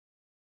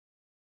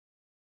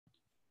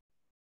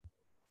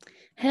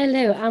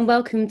Hello and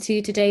welcome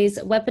to today's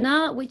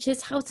webinar, which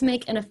is how to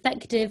make an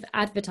effective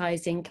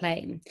advertising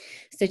claim.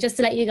 So just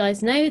to let you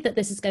guys know that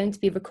this is going to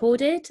be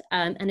recorded,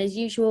 and as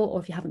usual, or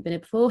if you haven't been here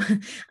before,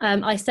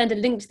 I send a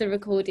link to the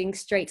recording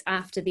straight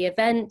after the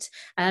event.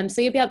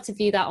 So you'll be able to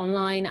view that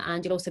online,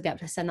 and you'll also be able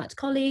to send that to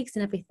colleagues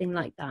and everything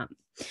like that.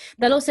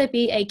 There'll also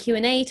be a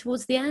Q&A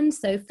towards the end,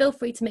 so feel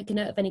free to make a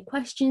note of any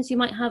questions you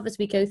might have as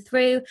we go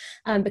through,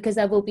 because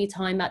there will be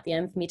time at the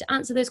end for me to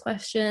answer those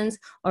questions,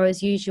 or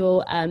as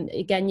usual,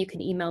 again, you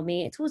can email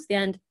me towards the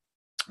end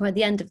or at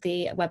the end of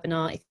the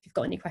webinar if you've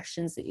got any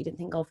questions that you didn't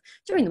think of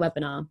during the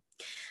webinar.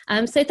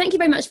 So thank you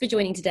very much for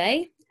joining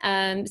today.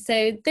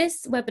 So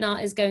this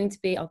webinar is going to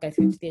be, I'll go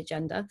through to the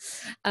agenda.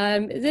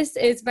 This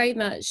is very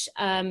much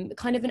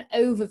kind of an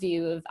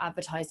overview of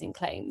advertising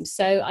claims.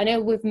 So I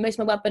know with most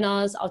of my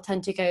webinars, I'll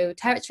tend to go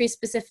territory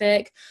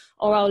specific,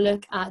 or I'll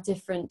look at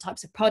different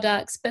types of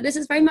products, but this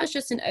is very much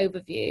just an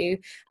overview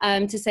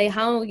to say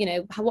how,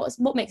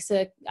 what makes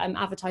an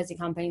advertising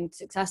campaign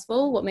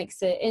successful, what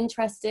makes it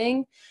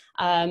interesting,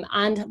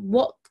 and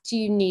what do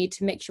you need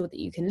to make sure that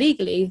you can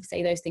legally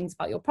say those things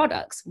about your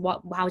products?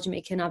 How do you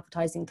make an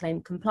advertising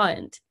claim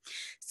compliant?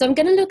 So I'm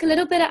going to look a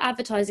little bit at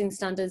advertising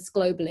standards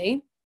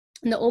globally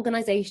and the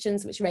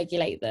organizations which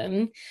regulate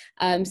them.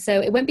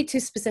 So it won't be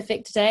too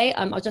specific today.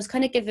 I'll just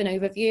kind of give an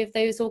overview of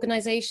those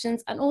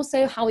organizations and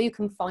also how you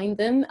can find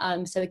them.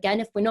 So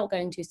again, if we're not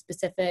going too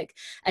specific,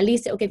 at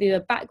least it'll give you a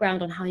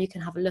background on how you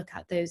can have a look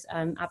at those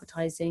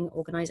advertising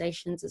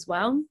organizations as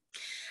well.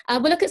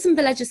 We'll look at some of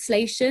the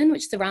legislation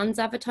which surrounds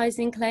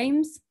advertising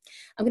claims.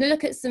 I'm going to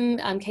look at some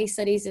case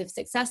studies of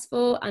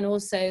successful and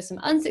also some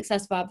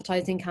unsuccessful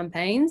advertising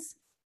campaigns.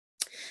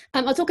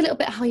 I'll talk a little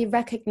bit how you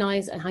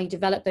recognise and how you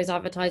develop those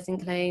advertising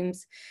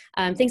claims,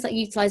 things like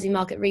utilising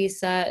market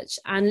research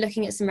and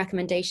looking at some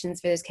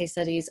recommendations for those case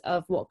studies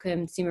of what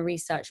consumer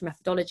research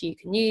methodology you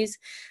can use,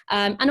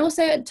 and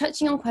also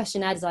touching on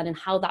questionnaire design and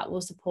how that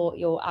will support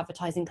your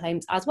advertising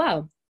claims as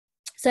well.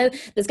 So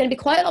there's going to be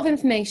quite a lot of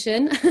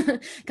information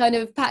kind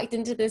of packed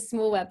into this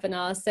small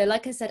webinar. So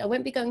like I said, I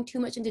won't be going too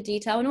much into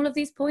detail on all of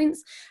these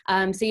points.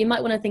 So you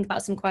might want to think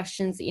about some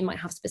questions that you might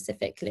have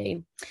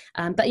specifically.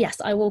 But yes,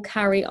 I will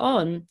carry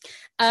on.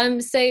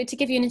 So to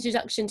give you an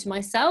introduction to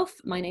myself,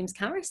 my name's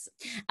Caris,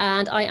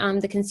 and I am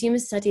the Consumer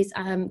Studies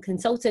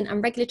Consultant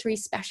and Regulatory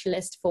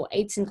Specialist for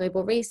Utilising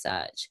Global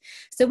Research.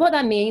 So what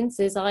that means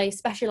is I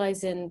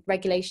specialise in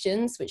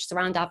regulations which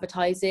surround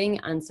advertising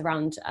and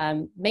surround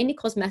mainly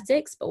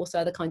cosmetics, but also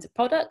other kinds of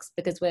products,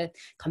 because we're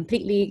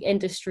completely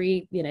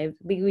industry,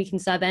 we can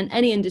serve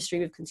any industry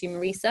with consumer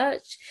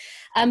research.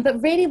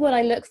 But really what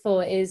I look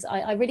for is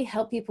I really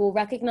help people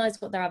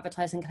recognize what their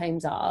advertising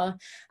claims are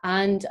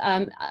and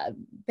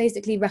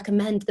basically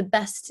recommend the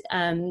best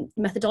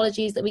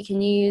methodologies that we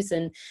can use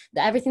and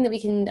everything that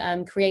we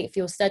can create for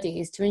your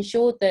studies to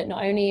ensure that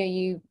not only are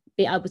you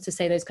be able to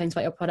say those claims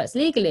about your products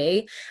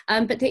legally,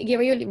 but that you're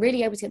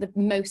really able to get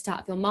the most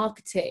out of your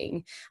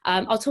marketing.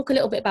 I'll talk a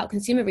little bit about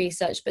consumer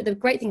research, but the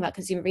great thing about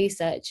consumer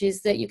research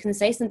is that you can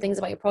say some things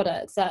about your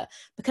products that,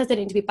 because they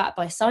need to be backed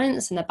by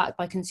science and they're backed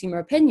by consumer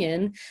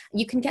opinion,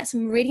 you can get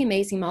some really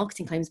amazing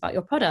marketing claims about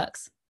your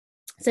products.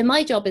 So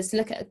my job is to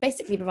look at,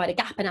 basically provide a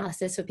gap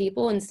analysis for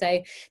people and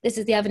say, this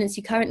is the evidence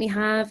you currently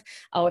have,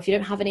 or if you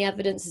don't have any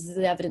evidence, this is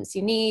the evidence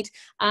you need,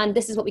 and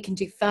this is what we can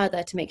do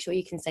further to make sure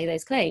you can say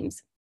those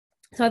claims.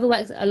 So I've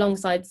worked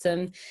alongside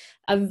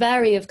a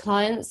variety of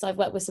clients. I've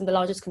worked with some of the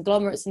largest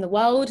conglomerates in the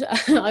world.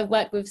 I've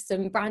worked with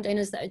some brand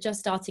owners that are just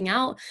starting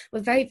out. We're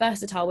very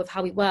versatile with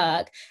how we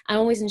work and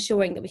always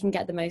ensuring that we can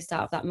get the most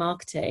out of that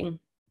marketing.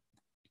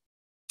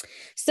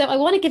 So I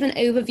want to give an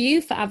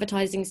overview for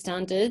advertising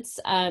standards.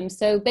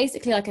 So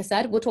basically, like I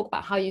said, we'll talk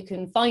about how you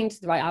can find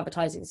the right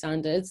advertising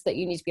standards that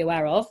you need to be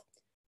aware of.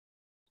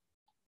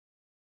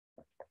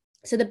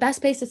 So the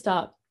best place to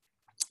start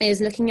is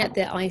looking at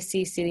the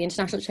ICC, the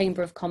International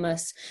Chamber of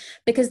Commerce,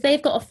 because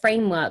they've got a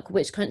framework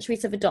which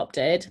countries have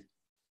adopted,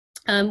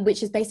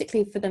 which is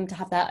basically for them to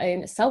have their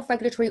own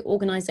self-regulatory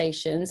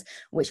organizations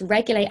which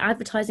regulate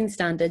advertising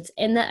standards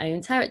in their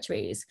own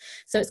territories.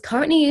 So it's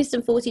currently used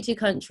in 42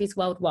 countries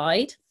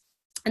worldwide.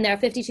 And there are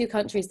 52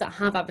 countries that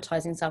have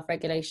advertising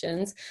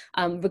self-regulations,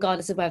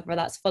 regardless of whether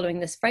that's following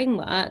this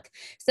framework.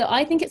 So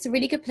I think it's a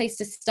really good place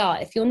to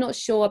start if you're not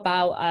sure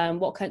about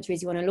what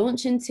countries you want to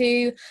launch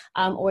into,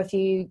 or if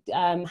you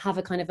have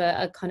a kind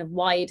of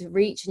wide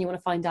reach and you want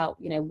to find out,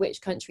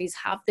 which countries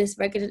have this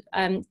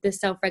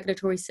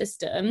self-regulatory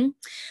system.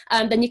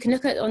 Then you can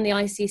look at on the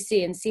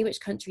ICC and see which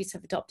countries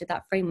have adopted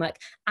that framework,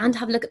 and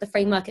have a look at the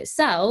framework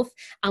itself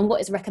and what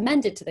is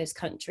recommended to those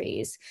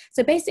countries.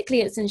 So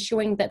basically, it's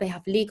ensuring that they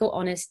have legal,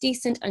 honest,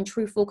 decent and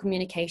truthful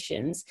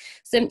communications.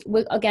 So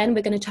again,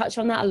 we're going to touch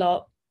on that a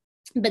lot,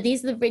 but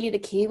these are really the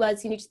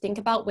keywords you need to think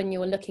about when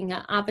you're looking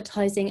at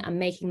advertising and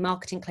making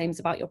marketing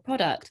claims about your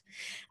product.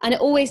 And it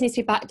always needs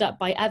to be backed up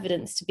by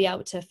evidence to be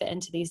able to fit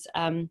into these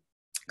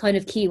kind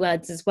of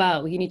keywords as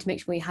well. You need to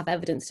make sure you have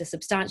evidence to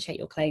substantiate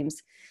your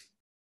claims.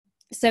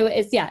 So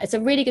it's a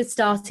really good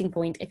starting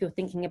point if you're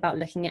thinking about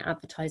looking at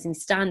advertising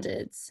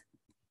standards.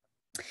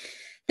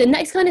 The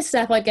next kind of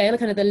step I'd go, like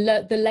kind of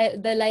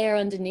the layer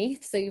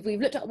underneath. So we've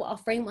looked at what our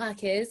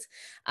framework is,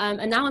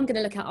 and now I'm going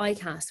to look at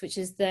ICAS, which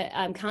is the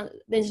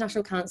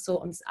International Council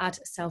on Ad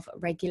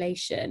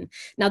Self-Regulation.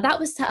 Now that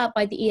was set up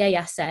by the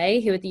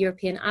EASA, who are the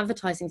European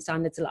Advertising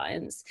Standards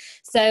Alliance.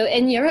 So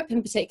in Europe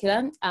in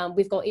particular,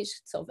 we've got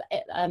each sort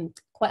of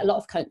quite a lot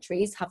of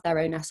countries have their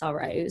own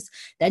SROs.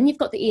 Then you've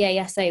got the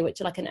EASA,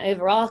 which are like an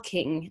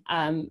overarching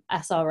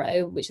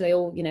SRO, which they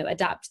all,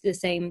 adapt to the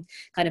same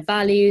kind of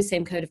values,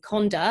 same code of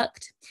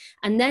conduct.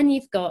 And then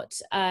you've got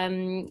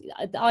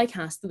the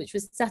ICAS, which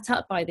was set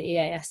up by the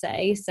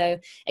EASA. So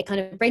it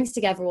kind of brings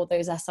together all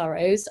those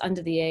SROs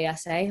under the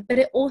EASA, but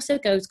it also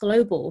goes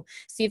global.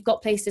 So you've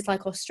got places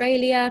like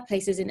Australia,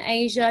 places in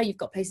Asia, you've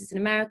got places in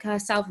America,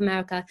 South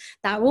America,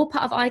 that are all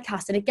part of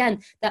ICAS. And again,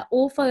 they're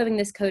all following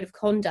this code of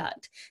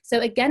conduct. So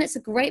again, it's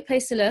a great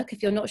place to look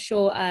if you're not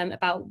sure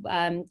about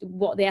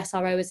what the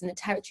SRO is in the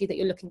territory that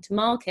you're looking to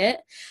market,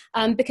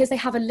 because they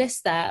have a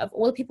list there of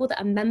all the people that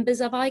are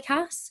members of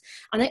ICAS.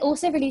 And they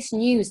also release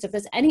news. So if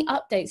there's any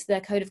updates to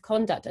their code of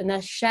conduct and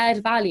their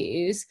shared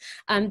values,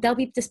 they'll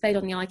be displayed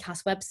on the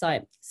ICAS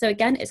website. So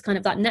again, it's kind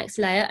of that next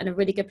layer and a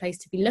really good place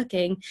to be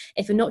looking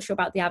if you're not sure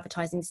about the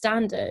advertising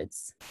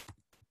standards.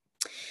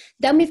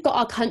 Then we've got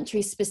our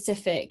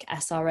country-specific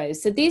SROs.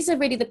 So these are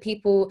really the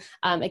people,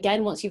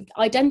 again, once you've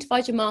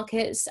identified your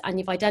markets and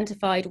you've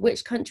identified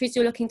which countries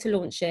you're looking to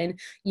launch in,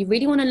 you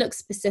really want to look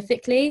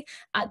specifically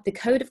at the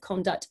code of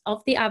conduct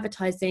of the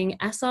advertising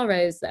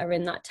SROs that are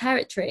in that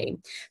territory.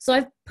 So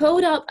I've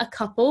pulled up a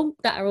couple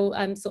that are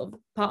all sort of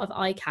part of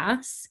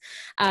ICAS,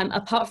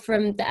 apart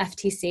from the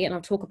FTC, and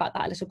I'll talk about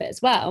that a little bit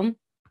as well.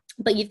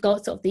 But you've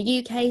got sort of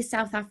the UK,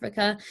 South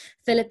Africa,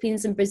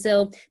 Philippines and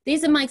Brazil.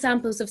 These are my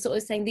examples of sort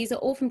of saying these are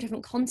all from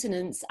different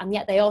continents, and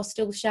yet they are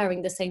still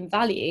sharing the same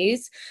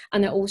values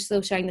and they're all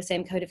still sharing the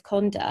same code of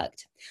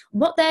conduct.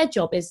 What their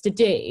job is to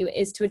do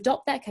is to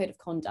adopt their code of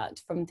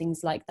conduct from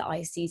things like the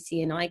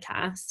ICC and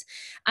ICAS,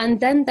 and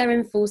then they're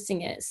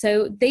enforcing it.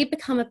 So they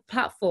become a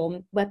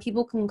platform where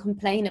people can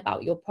complain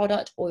about your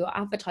product or your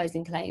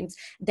advertising claims.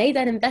 They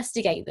then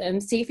investigate them,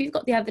 see if you've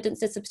got the evidence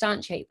to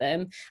substantiate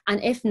them,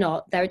 and if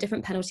not, there are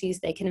different penalties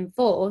they can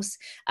enforce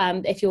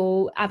if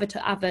your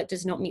advert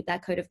does not meet their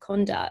code of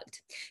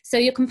conduct. So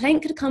your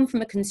complaint could come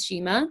from a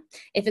consumer.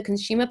 If a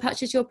consumer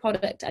purchases your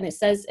product and it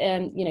says,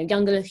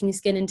 younger looking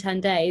skin in 10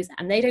 days,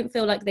 and they don't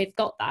feel like they've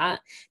got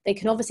that, they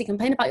can obviously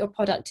complain about your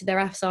product to their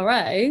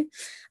SRO,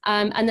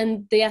 and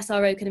then the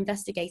SRO can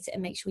investigate it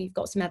and make sure you've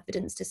got some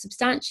evidence to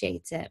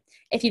substantiate it.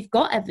 If you've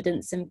got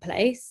evidence in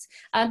place,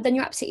 then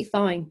you're absolutely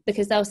fine,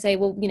 because they'll say,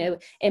 well,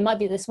 it might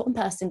be this one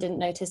person didn't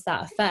notice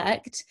that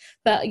effect,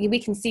 but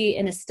we can see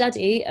in a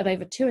study of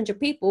over 200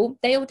 people,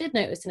 they all did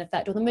notice an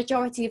effect, or the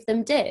majority of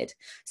them did.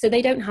 So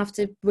they don't have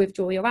to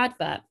withdraw your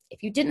advert.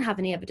 If you didn't have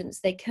any evidence,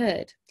 they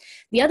could.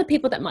 The other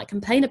people that might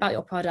complain about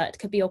your product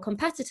could be your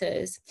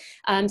competitors.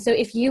 So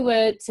if you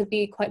were to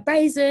be quite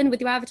brazen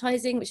with your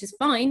advertising, which is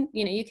fine,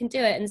 you can do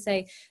it and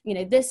say,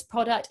 this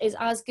product is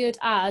as good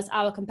as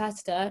our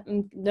competitor,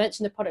 and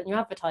mention the product in your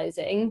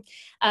advertising,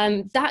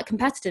 that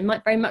competitor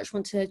might very much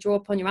want to draw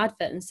upon your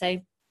advert and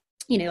say,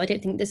 I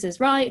don't think this is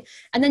right.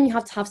 And then you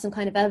have to have some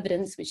kind of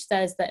evidence which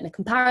says that in a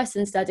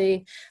comparison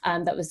study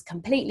that was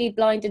completely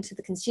blinded to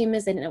the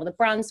consumers, they didn't know what the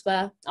brands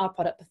were, our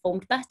product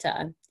performed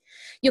better.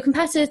 Your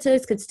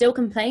competitors could still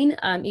complain,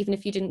 even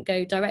if you didn't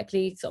go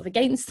directly sort of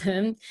against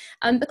them,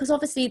 because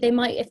obviously they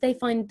might, if they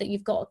find that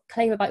you've got a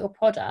claim about your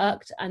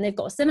product and they've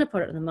got a similar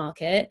product on the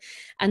market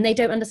and they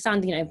don't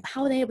understand,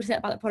 how are they able to say that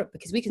about the product,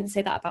 because we couldn't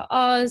say that about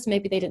ours,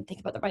 maybe they didn't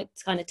think about the right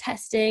kind of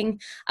testing,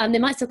 they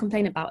might still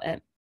complain about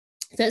it.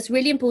 So it's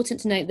really important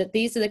to note that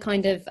these are the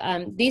kind of,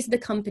 these are the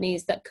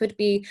companies that could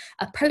be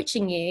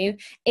approaching you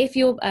if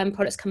your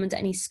products come under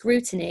any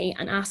scrutiny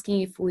and asking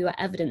you for your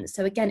evidence.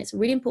 So again, it's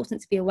really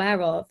important to be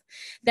aware of.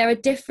 There are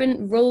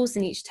different rules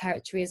in each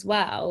territory as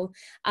well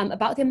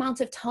about the amount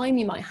of time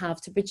you might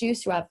have to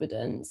produce your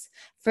evidence.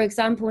 For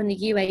example, in the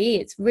UAE,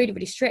 it's really,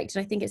 really strict.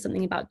 And I think it's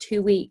something about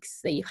 2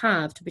 weeks that you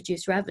have to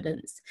produce your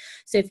evidence.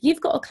 So if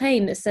you've got a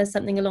claim that says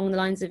something along the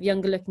lines of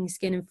younger looking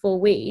skin in 4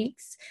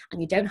 weeks,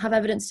 and you don't have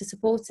evidence to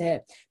support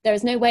it, there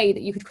is no way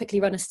that you could quickly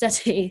run a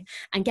study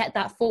and get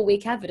that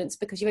 4-week evidence,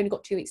 because you've only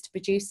got 2 weeks to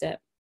produce it.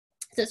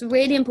 So it's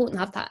really important to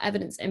have that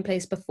evidence in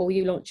place before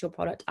you launch your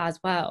product as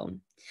well.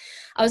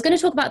 I was going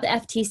to talk about the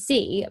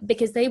FTC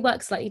because they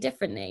work slightly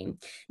differently.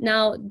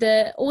 Now,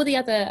 all the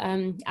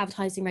other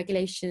advertising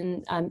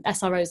regulation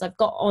SROs I've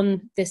got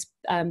on this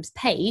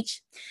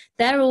page,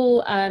 they're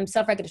all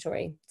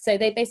self-regulatory. So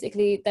they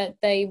basically,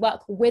 they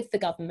work with the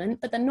government,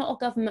 but they're not a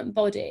government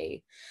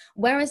body.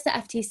 Whereas the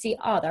FTC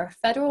they're a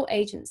federal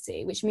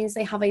agency, which means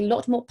they have a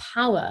lot more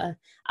power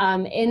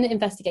in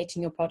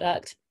investigating your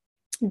product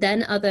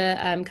than other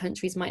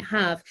countries might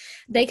have.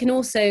 They can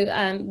also,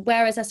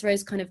 whereas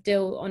SROs kind of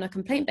deal on a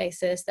complaint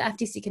basis, the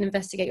FTC can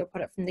investigate your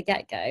product from the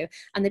get-go,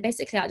 and they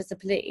basically act as the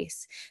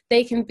police.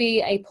 They can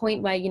be a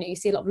point where, you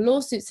see a lot of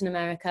lawsuits in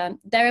America.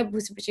 They're able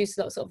to produce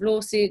a lot of sort of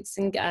lawsuits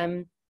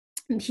and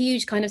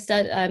huge kind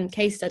of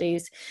case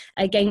studies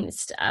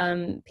against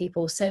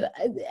people. So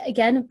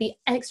again, be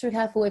extra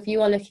careful if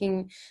you are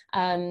looking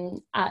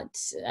at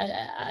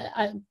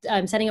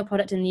selling a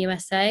product in the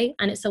USA,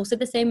 and it's also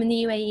the same in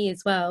the UAE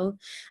as well.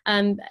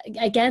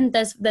 Again,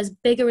 there's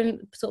bigger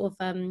sort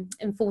of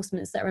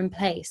enforcements that are in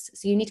place,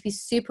 so you need to be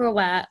super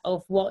aware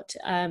of what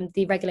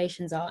the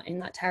regulations are in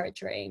that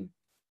territory.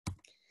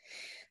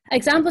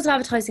 Examples of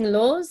advertising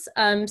laws.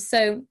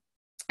 So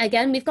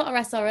again, we've got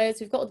our SROs,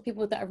 we've got the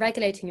people that are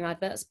regulating your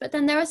adverts, but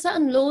then there are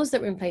certain laws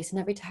that are in place in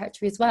every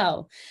territory as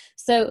well.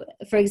 So,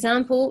 for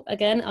example,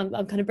 again, I'm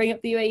kind of bringing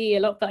up the UAE a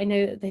lot, but I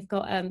know that they've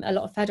got a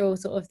lot of federal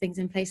sort of things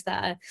in place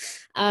there.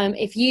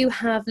 If you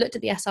have looked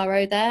at the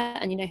SRO there,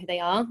 and you know who they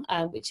are,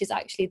 which is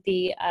actually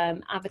the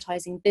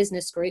Advertising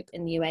Business Group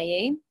in the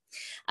UAE.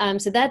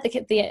 So they're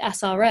the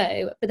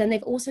SRO, but then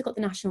they've also got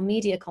the National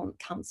Media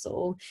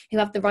Council, who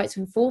have the right to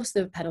enforce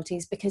the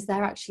penalties because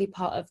they're actually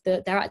part of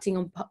they're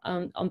acting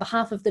on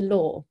behalf of the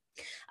law.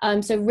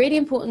 So really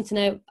important to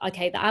know,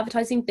 okay, the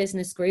Advertising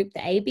Business Group, the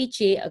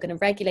ABG, are going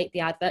to regulate the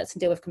adverts and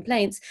deal with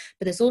complaints,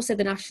 but there's also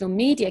the National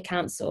Media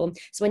Council.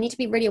 So I need to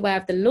be really aware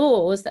of the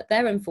laws that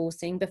they're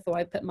enforcing before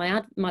I put my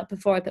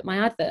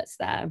adverts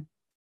there.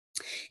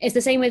 It's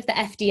the same with the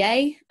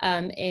FDA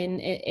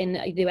in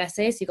the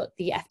USA. So you've got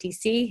the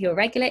FTC who are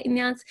regulating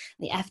the ads,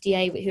 and the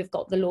FDA who've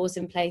got the laws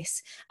in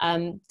place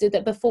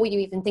that before you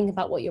even think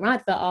about what your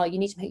advert are, you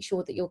need to make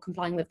sure that you're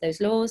complying with those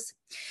laws.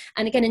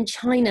 And again, in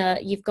China,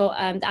 you've got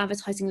the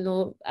advertising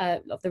law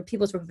of the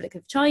People's Republic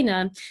of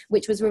China,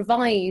 which was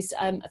revised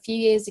a few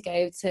years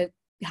ago to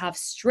have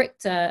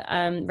stricter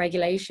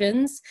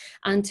regulations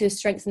and to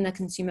strengthen their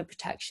consumer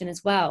protection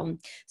as well.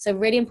 So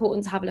really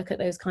important to have a look at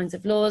those kinds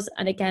of laws.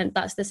 And again,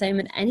 that's the same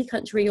in any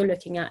country you're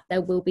looking at,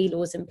 there will be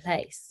laws in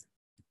place.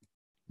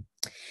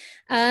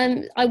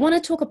 I want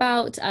to talk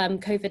about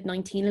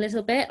COVID-19 a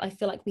little bit. I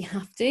feel like we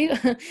have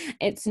to.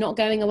 It's not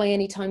going away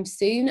anytime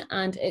soon,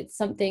 and it's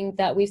something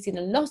that we've seen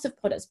a lot of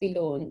products be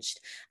launched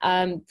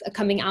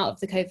coming out of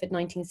the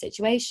COVID-19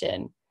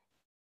 situation.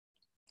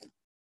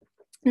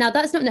 Now,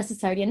 that's not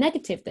necessarily a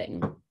negative thing.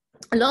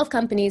 A lot of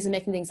companies are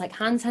making things like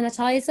hand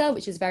sanitizer,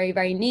 which is very,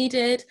 very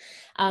needed.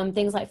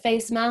 Things like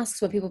face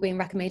masks, where people are being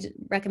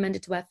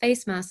recommended to wear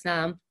face masks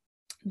now.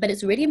 But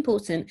it's really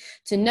important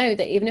to know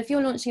that even if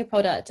you're launching a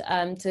product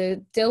to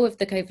deal with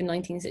the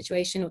COVID-19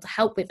 situation or to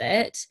help with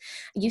it,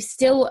 you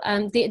still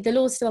the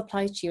laws still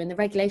apply to you and the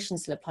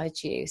regulations still apply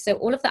to you. So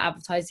all of the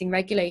advertising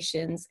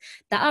regulations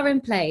that are in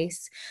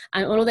place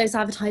and all of those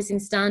advertising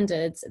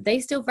standards,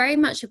 they still very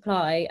much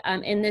apply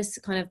in this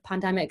kind of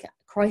pandemic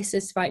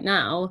crisis right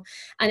now.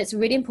 And it's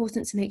really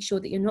important to make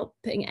sure that you're not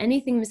putting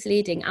anything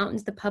misleading out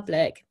into the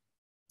public,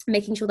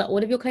 making sure that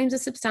all of your claims are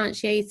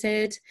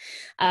substantiated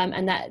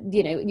and that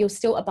you're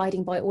still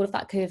abiding by all of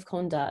that code of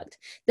conduct.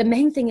 The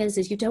main thing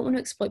is you don't want to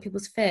exploit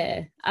people's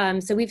fear.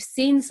 So we've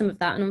seen some of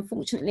that, and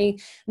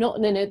unfortunately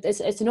it's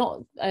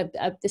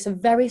a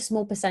very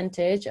small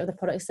percentage of the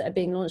products that are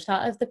being launched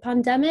out of the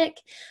pandemic,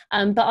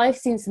 but I've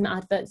seen some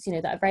adverts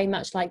that are very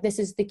much like, this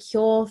is the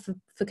cure for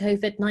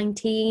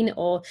COVID-19,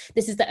 or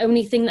this is the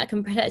only thing that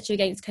can protect you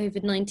against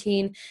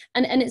COVID-19,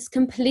 and it's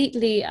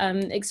completely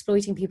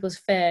exploiting people's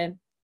fear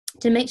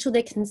to make sure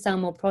they can sell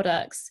more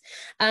products.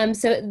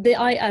 So the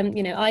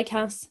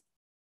ICAS,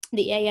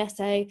 the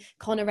ASA,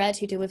 ConRed,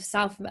 who deal with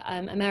South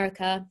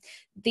America,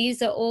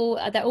 these are all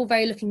they're all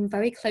looking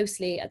very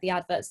closely at the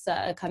adverts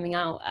that are coming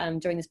out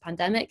during this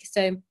pandemic.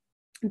 So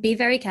be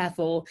very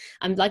careful.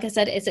 Like I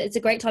said, it's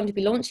a great time to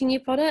be launching new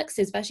products,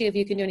 especially if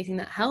you can do anything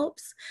that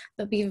helps,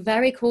 but be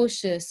very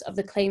cautious of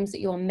the claims that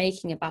you're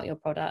making about your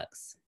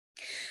products.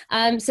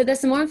 So there's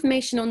some more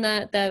information on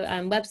the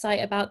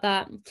website about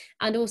that,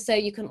 and also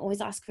you can always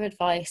ask for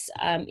advice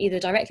either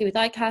directly with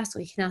ICAS,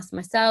 or you can ask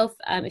myself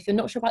if you're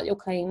not sure about your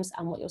claims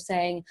and what you're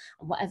saying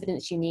and what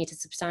evidence you need to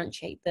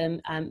substantiate them,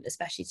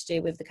 especially to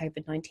do with the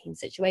COVID-19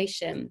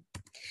 situation.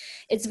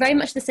 It's very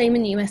much the same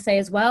in the USA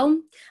as well.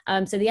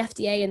 So the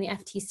FDA and the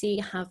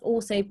FTC have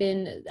also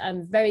been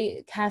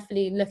very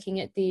carefully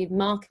looking at the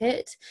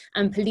market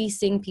and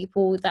policing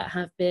people that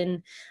have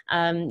been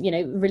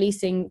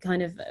releasing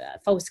kind of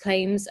false claims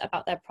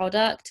about their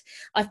product.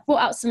 I've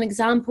brought out some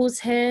examples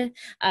here.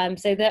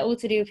 So they're all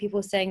to do with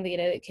people saying that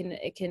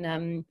it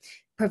can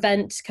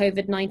prevent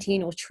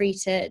COVID-19 or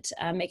treat it,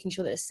 making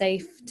sure that it's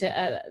safe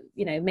to,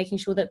 making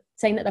sure that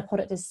saying that their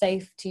product is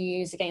safe to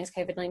use against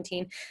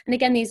COVID-19. And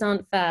again, these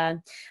aren't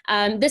fair.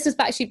 This was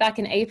actually back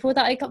in April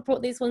that I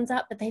brought these ones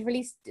up, but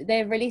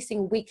they're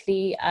releasing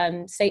weekly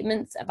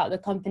statements about the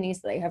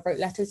companies that they have wrote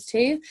letters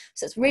to.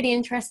 So it's really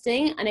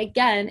interesting. And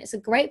again, it's a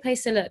great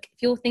place to look.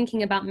 If you're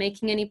thinking about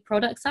making any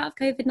products out of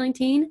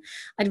COVID-19,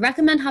 I'd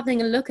recommend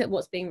having a look at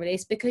what's being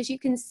released, because you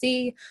can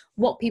see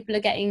what people are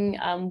getting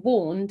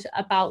warned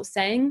about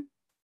saying.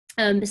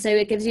 So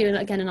it gives you,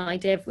 again, an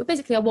idea of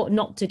basically what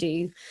not to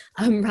do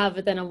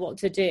rather than on what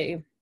to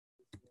do.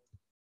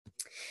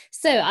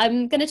 So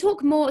I'm going to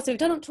talk more. So we've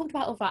talked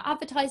about all of our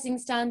advertising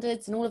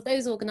standards and all of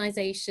those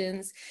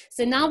organizations.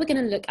 So now we're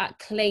going to look at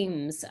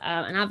claims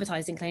and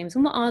advertising claims,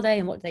 and what are they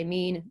and what do they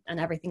mean and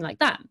everything like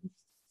that.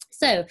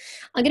 So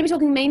I'm going to be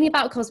talking mainly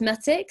about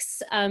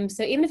cosmetics.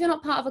 So even if you're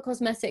not part of a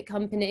cosmetic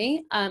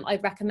company,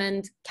 I'd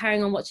recommend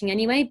carrying on watching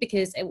anyway,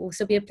 because it will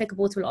also be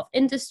applicable to a lot of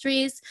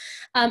industries.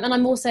 And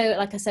I'm also,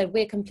 like I said,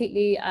 we're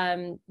completely,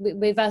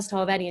 we're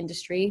versatile of any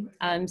industry.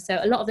 So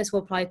a lot of this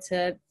will apply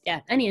to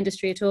any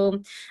industry at all.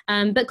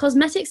 But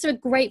cosmetics are a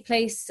great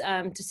place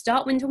to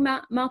start when talking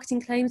about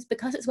marketing claims,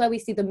 because it's where we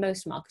see the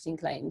most marketing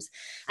claims.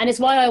 And it's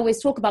why I always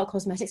talk about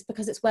cosmetics,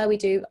 because it's where we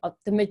do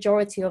the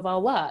majority of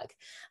our work.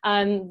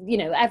 You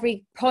know, every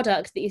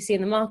product that you see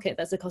in the market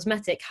that's a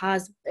cosmetic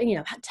has,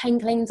 10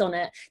 claims on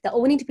it that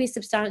all need to be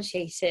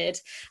substantiated.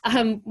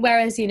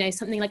 Whereas,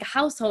 something like a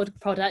household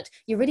product,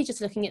 you're really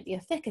just looking at the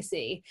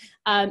efficacy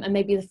and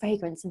maybe the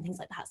fragrance and things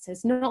like that. So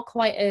it's not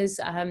quite as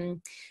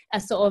a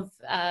sort of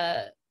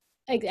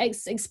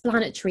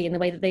explanatory in the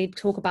way that they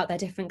talk about their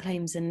different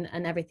claims and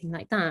everything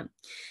like that.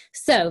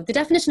 So the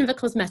definition of a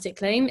cosmetic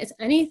claim is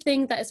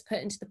anything that is put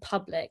into the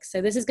public.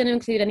 So this is going to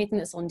include anything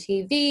that's on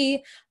TV,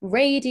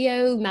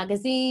 radio,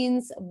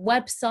 magazines,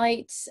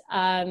 websites,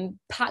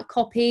 pack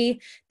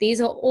copy.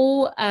 These are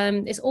all,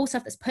 it's all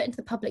stuff that's put into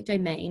the public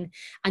domain,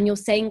 and you're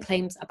saying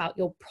claims about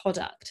your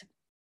product.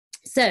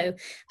 So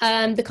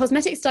the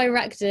Cosmetics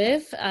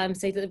Directive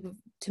say that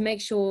to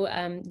make sure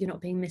you're not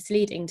being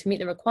misleading, to meet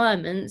the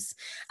requirements,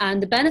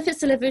 and the benefits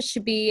delivered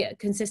should be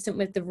consistent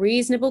with the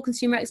reasonable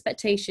consumer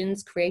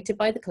expectations created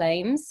by the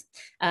claims.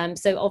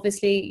 So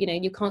obviously,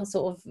 you can't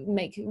sort of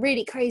make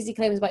really crazy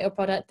claims about your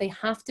product. They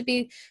have to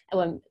be,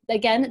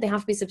 again, they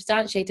have to be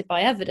substantiated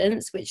by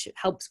evidence, which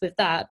helps with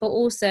that. But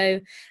also,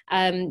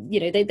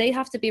 they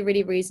have to be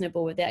really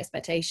reasonable with the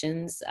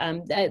expectations.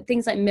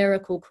 Things like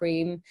Miracle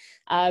Cream,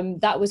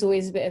 that was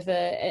always a bit of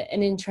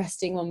an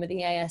interesting one with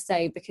the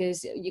ASA,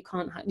 because you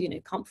can't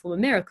perform a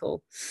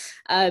miracle.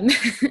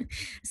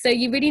 So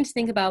you really need to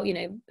think about,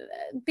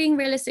 being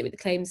realistic with the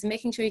claims and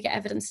making sure you get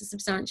evidence to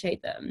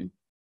substantiate them.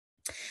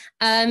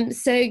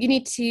 So you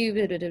need to,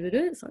 it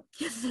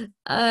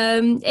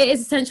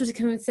is essential to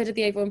consider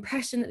the overall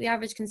impression that the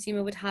average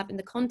consumer would have in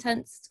the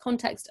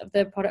context of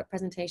the product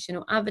presentation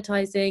or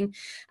advertising.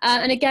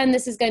 And again,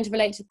 this is going to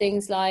relate to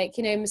things like,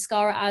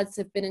 mascara ads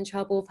have been in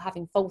trouble for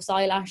having false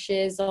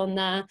eyelashes on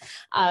there,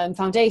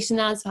 foundation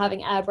ads for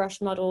having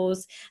airbrush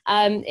models.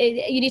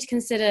 You need to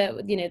consider,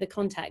 the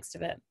context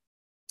of it.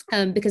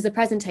 Because the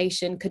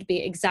presentation could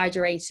be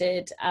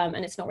exaggerated and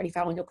it's not really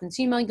fair on your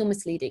consumer, you're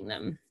misleading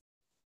them.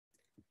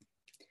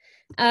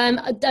 I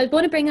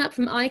want to bring up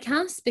from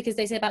ICAS, because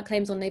they say about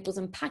claims on labels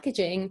and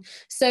packaging.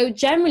 So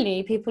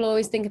generally, people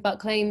always think about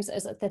claims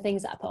as the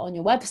things that are put on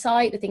your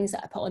website, the things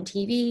that are put on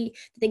TV,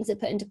 the things that are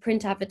put into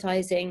print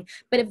advertising,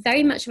 but it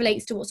very much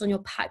relates to what's on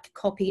your pack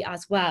copy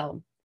as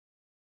well.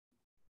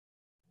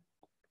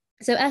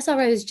 So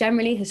SROs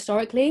generally,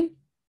 historically,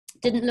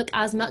 didn't look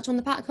as much on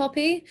the pack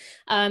copy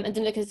and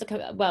didn't look as,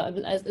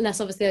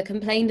 unless obviously they're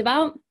complained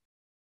about.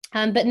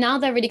 But now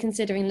they're really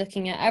considering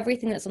looking at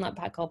everything that's on that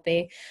pack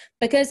copy,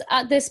 because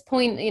at this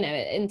point,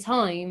 in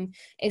time,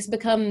 it's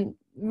become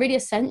really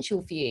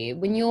essential for you.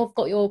 When you've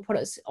got your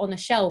products on a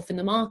shelf in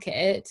the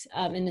market,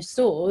 in the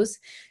stores,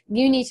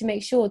 you need to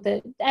make sure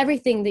that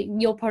everything that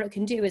your product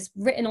can do is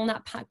written on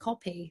that pack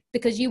copy,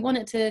 because you want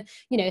it to,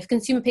 if a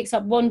consumer picks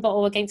up one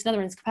bottle against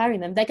another and is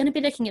comparing them, they're going to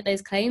be looking at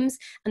those claims,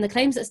 and the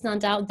claims that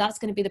stand out, that's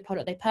going to be the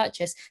product they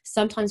purchase,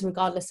 sometimes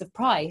regardless of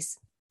price.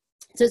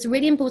 So it's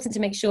really important to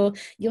make sure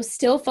you're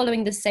still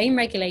following the same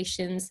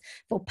regulations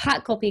for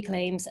pack copy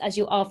claims as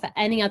you are for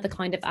any other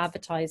kind of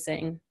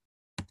advertising.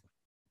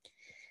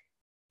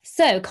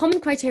 So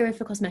common criteria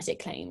for cosmetic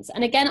claims.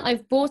 And again,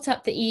 I've brought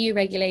up the EU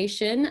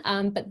regulation,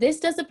 but this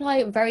does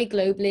apply very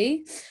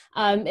globally.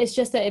 It's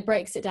just that it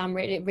breaks it down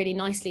really, really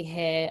nicely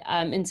here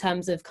in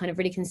terms of kind of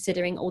really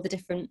considering all the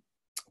different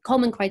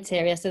common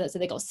criteria. So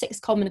they've got 6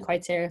 common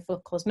criteria for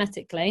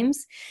cosmetic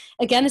claims.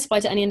 Again, this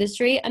applies to any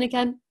industry. And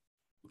again,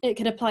 it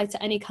can apply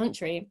to any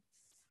country.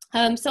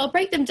 So I'll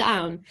break them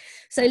down.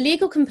 So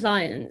legal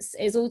compliance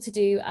is all to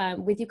do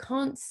with, you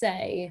can't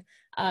say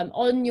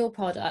on your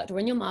product or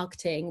in your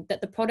marketing that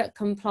the product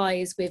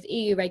complies with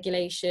EU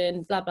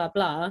regulation, blah, blah,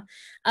 blah,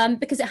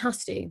 because it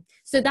has to.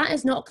 So that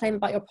is not a claim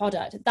about your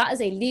product. That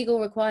is a legal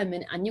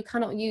requirement, and you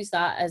cannot use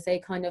that as a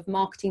kind of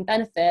marketing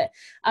benefit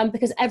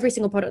because every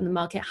single product in the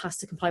market has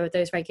to comply with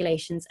those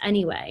regulations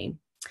anyway.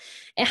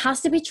 It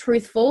has to be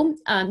truthful.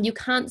 You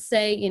can't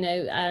say,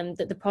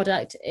 that the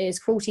product is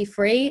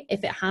cruelty-free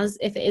if it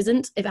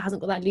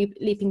hasn't got that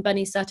Leaping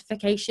Bunny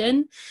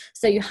certification.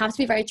 So you have to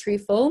be very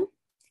truthful.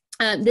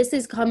 This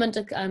has come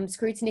under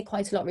scrutiny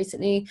quite a lot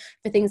recently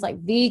for things like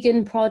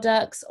vegan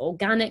products,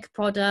 organic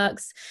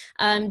products.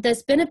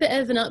 There's been a bit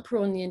of an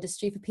uproar in the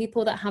industry for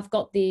people that have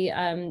got the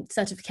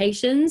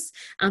certifications,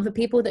 and for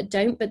people that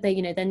don't, but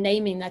they're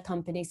naming their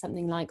company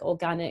something like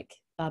organic,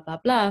 blah, blah,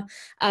 blah,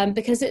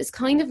 because it's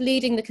kind of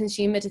leading the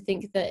consumer to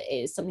think that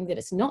it's something that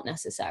it's not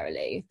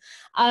necessarily.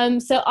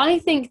 So I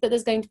think that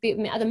there's going to be,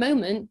 at the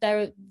moment,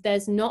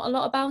 there's not a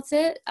lot about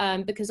it,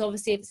 because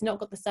obviously if it's not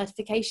got the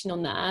certification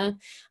on there,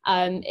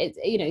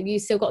 you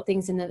still got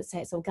things in there that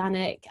say it's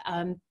organic.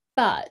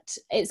 but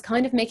it's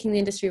kind of making the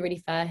industry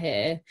really fair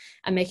here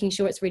and making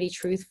sure it's really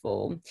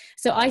truthful.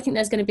 So I think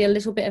there's going to be a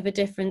little bit of a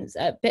difference,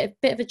 a bit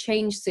of a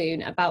change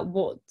soon about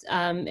what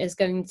is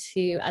going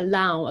to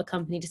allow a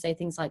company to say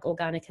things like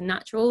organic and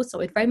natural.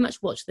 So I'd very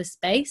much watch this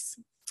space.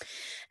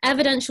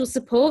 Evidential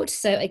support.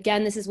 So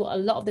again, this is what a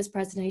lot of this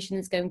presentation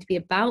is going to be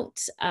about.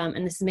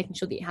 And this is making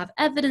sure that you have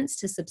evidence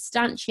to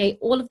substantiate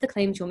all of the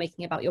claims you're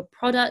making about your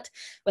product,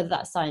 whether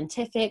that's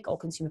scientific or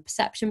consumer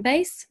perception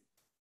based.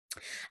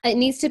 It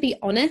needs to be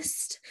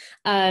honest.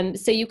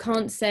 So you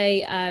can't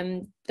say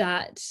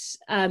that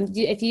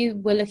if you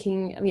were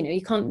looking,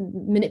 you can't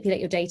manipulate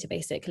your data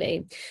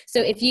basically.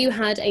 So if you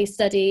had a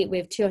study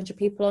with 200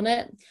 people on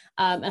it,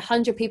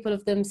 100 people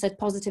of them said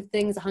positive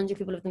things, 100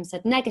 people of them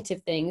said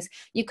negative things,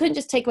 you couldn't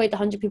just take away the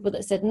 100 people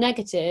that said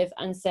negative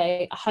and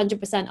say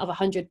 100% of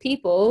 100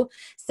 people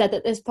said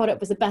that this product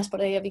was the best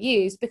product they ever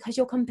used, because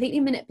you're completely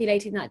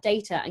manipulating that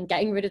data and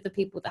getting rid of the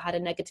people that had a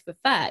negative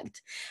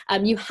effect.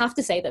 You have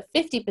to say that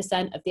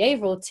 50% of the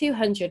overall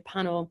 200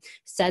 panel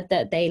said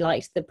that they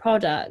liked the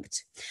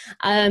product.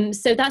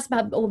 So that's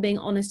about all being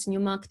honest in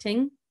your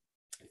marketing.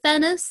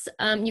 Fairness,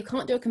 you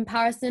can't do a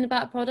comparison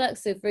about a product.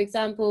 So for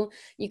example,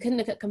 you can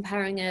look at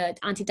comparing an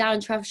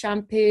anti-dandruff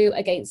shampoo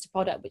against a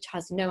product which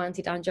has no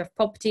anti-dandruff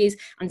properties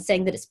and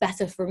saying that it's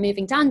better for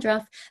removing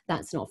dandruff.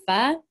 That's not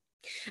fair.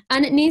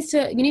 And you need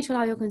to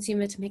allow your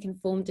consumer to make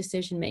informed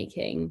decision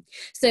making.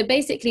 So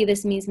basically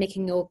this means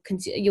making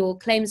your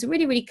claims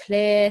really, really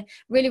clear,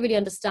 really, really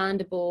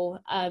understandable.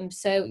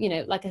 So,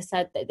 like I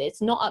said,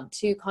 it's not up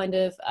to kind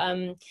of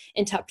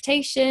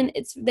interpretation.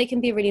 They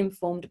can be really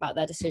informed about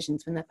their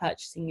decisions when they're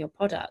purchasing your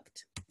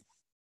product.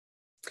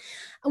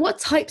 And what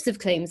types of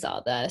claims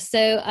are there?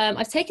 So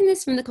I've taken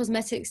this from the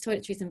Cosmetics,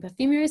 Toiletries and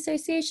Perfumery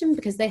Association,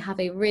 because they have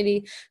a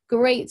really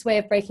great way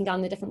of breaking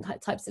down the different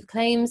types of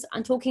claims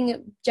and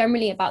talking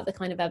generally about the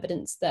kind of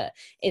evidence that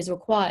is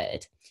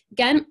required.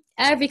 Again,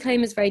 every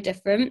claim is very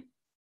different.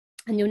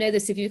 And you'll know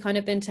this if you've kind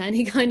of been to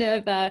any kind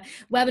of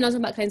webinars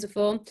about claims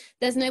before.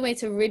 There's no way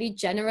to really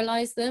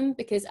generalize them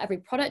because every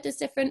product is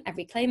different,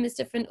 every claim is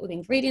different, all the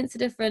ingredients are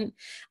different.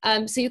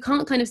 So you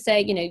can't kind of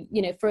say,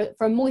 for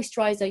a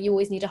moisturizer, you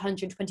always need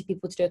 120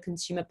 people to do a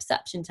consumer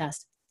perception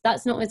test.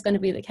 That's not always going to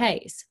be the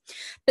case.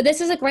 But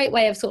this is a great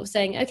way of sort of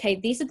saying,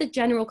 okay, these are the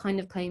general kind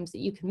of claims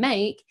that you can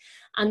make,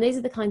 and these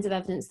are the kinds of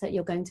evidence that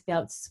you're going to be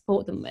able to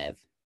support them with.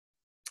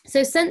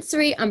 So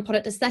sensory and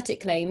product aesthetic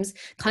claims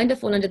kind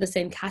of fall under the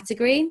same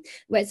category,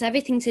 where it's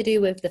everything to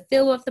do with the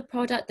feel of the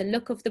product, the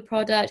look of the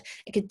product.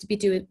 It could be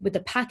do with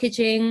the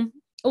packaging,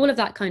 all of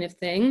that kind of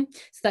thing.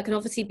 So that can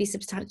obviously be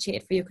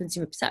substantiated for your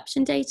consumer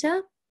perception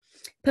data.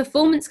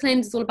 Performance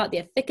claims is all about the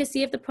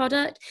efficacy of the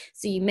product.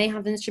 So you may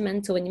have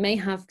instrumental and you may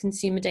have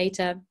consumer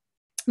data,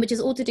 which is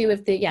all to do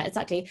with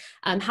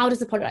how does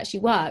the product actually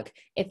work?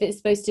 If it's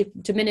supposed to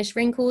diminish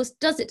wrinkles,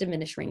 does it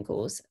diminish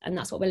wrinkles? And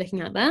that's what we're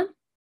looking at there.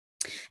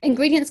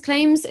 Ingredients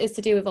claims is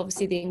to do with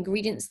obviously the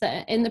ingredients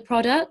that are in the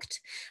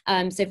product.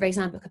 So for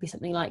example, it could be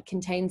something like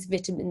contains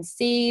vitamin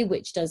C,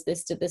 which does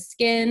this to the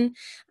skin.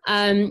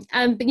 But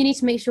you need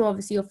to make sure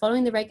obviously you're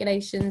following the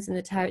regulations in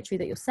the territory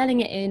that you're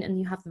selling it in, and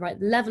you have the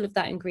right level of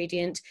that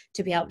ingredient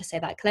to be able to say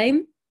that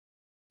claim.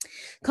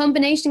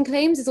 Combination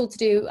claims is all to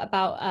do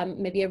about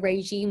maybe a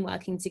regime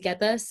working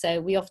together. So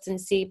we often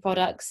see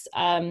products,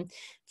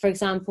 for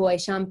example, a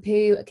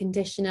shampoo, a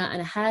conditioner,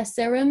 and a hair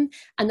serum,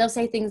 and they'll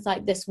say things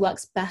like this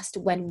works best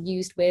when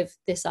used with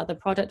this other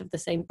product of the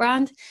same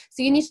brand.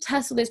 So you need to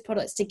test all those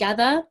products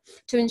together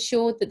to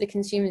ensure that the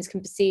consumers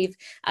can perceive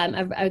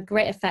a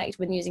great effect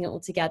when using it all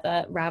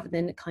together rather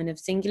than kind of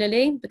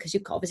singularly, because you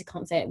obviously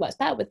can't say it works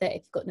better with it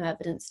if you've got no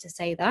evidence to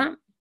say that.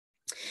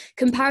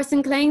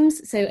 Comparison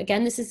claims. So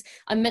again,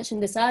 I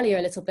mentioned this earlier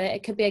a little bit.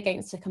 It could be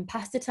against a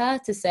competitor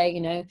to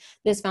say,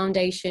 this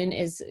foundation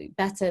is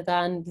better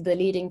than the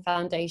leading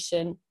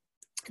foundation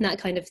and that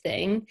kind of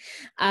thing.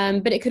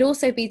 But it could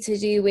also be to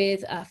do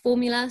with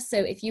formula. So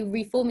if you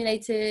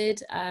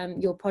reformulated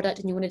your product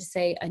and you wanted to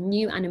say a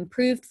new and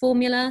improved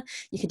formula,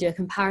 you could do a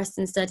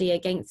comparison study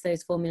against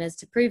those formulas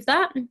to prove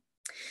that.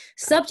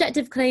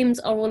 Subjective claims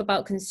are all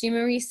about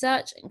consumer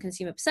research and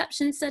consumer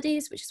perception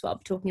studies, which is what I'll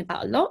be talking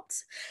about a lot.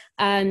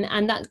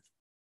 And that,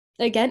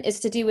 again, is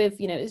to do with,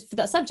 for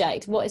that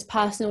subject, what is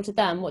personal to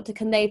them? What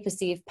can they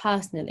perceive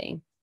personally?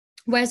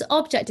 Whereas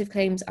objective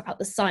claims are about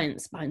the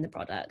science behind the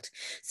product.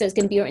 So it's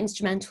going to be your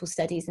instrumental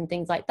studies and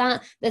things like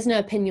that. There's no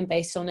opinion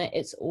based on it.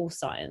 It's all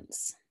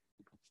science.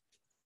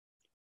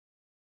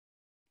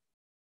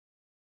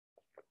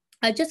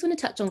 I just want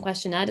to touch on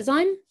questionnaire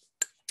design,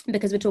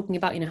 because we're talking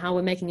about, how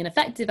we're making an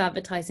effective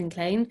advertising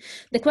claim.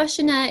 The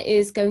questionnaire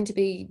is going to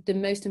be the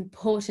most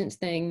important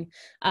thing,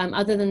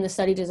 other than the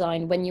study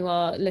design, when you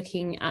are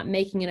looking at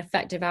making an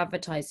effective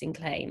advertising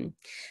claim.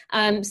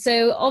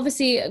 So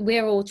obviously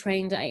we're all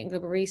trained at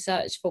Global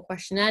Research for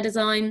questionnaire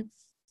design.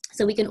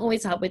 So we can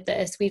always help with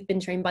this. We've been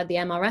trained by the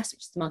MRS,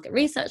 which is the Market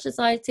Research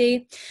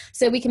Society.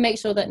 So we can make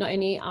sure that not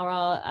only are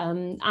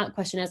our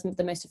questionnaires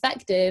the most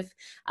effective,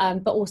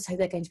 but also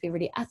they're going to be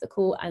really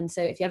ethical. And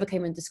so if you ever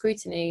came under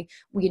scrutiny,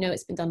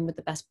 it's been done with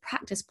the best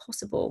practice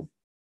possible.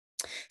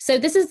 So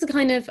this is the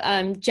kind of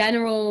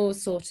general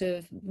sort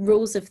of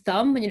rules of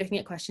thumb when you're looking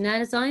at questionnaire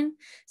design.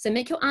 So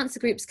make your answer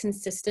groups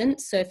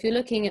consistent. So if you're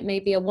looking at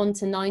maybe a 1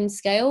 to 9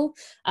 scale,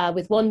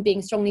 with 1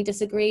 being strongly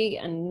disagree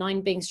and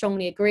 9 being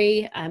strongly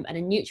agree, and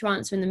a neutral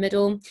answer in the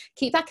middle,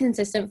 keep that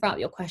consistent throughout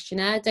your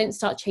questionnaire. Don't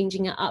start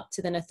changing it up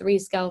to then a 3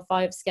 scale,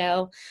 5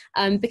 scale,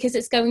 because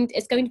it's going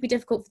to be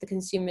difficult for the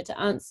consumer to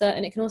answer,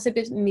 and it can also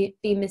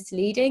be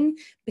misleading,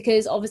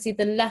 because obviously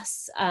the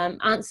less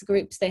answer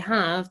groups they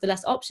have, the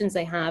less options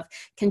they have,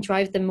 can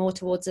drive them more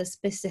towards a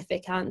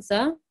specific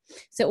answer.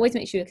 So always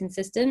make sure you're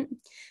consistent,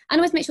 and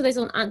always make sure those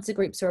answer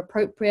groups are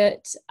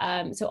appropriate.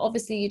 So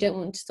obviously you don't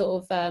want to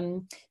sort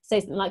of say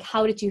something like,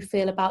 how did you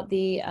feel about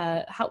the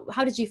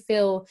how did you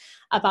feel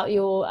about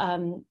your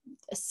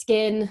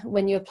skin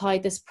when you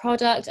applied this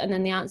product, and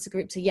then the answer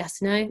groups are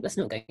yes, no. That's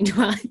not going to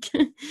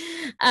work.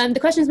 The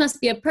questions must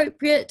be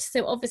appropriate.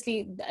 So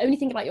obviously only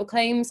think about your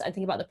claims and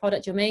think about the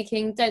product you're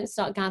making. Don't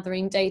start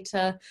gathering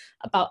data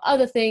about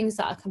other things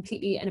that are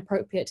completely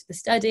inappropriate to the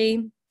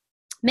study.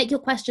 Make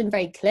your question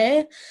very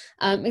clear.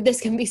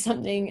 This can be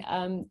something,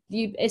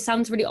 it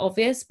sounds really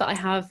obvious, but I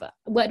have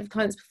worked with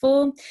clients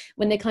before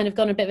when they kind of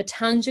gone a bit of a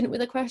tangent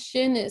with a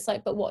question. It's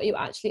like, but what are you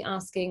actually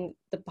asking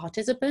the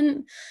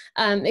participant?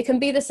 It can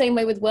be the same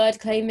way with word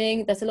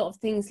claiming. There's a lot of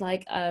things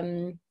like,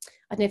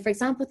 I don't know, for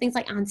example, things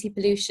like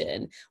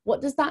anti-pollution.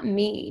 What does that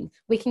mean?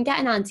 We can get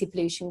an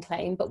anti-pollution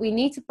claim, but we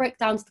need to break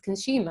down to the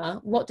consumer,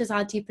 what does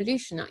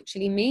anti-pollution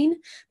actually mean?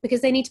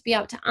 Because they need to be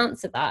able to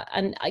answer that.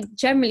 And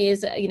generally,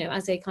 as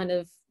a kind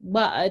of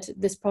word,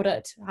 this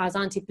product has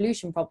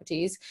anti-pollution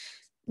properties.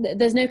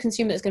 There's no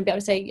consumer that's going to be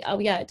able to say, oh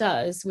yeah, it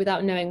does,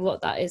 without knowing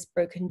what that is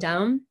broken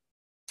down.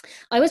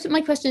 I always put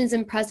my questions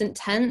in present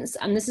tense,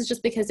 and this is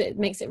just because it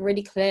makes it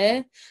really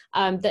clear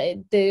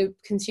that the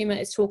consumer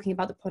is talking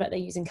about the product they're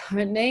using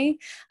currently.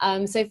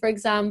 So for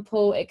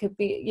example, it could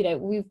be,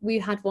 we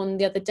had one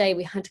the other day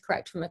we had to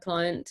correct from a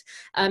client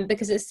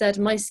because it said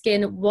my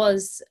skin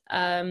was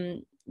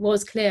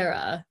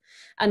clearer.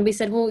 And we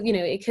said, well,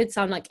 it could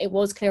sound like it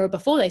was clearer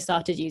before they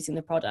started using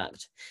the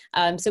product.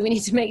 So we need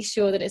to make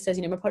sure that it says,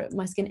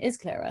 my skin is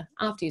clearer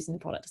after using the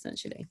product,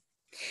 essentially.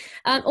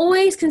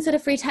 Always consider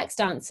free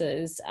text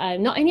answers.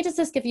 Not only does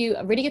this give you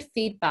a really good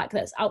feedback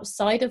that's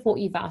outside of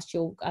what you've asked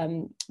your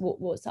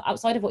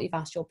outside of what you've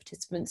asked your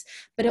participants,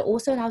 but it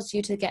also allows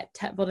you to get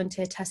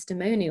volunteer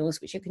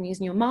testimonials, which you can use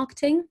in your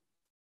marketing.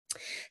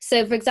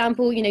 So for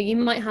example, you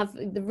might have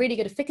the really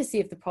good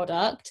efficacy of the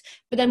product,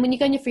 but then when you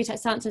go in your free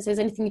text answer, if there's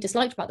anything you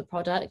disliked about the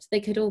product,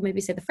 they could all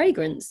maybe say the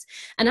fragrance.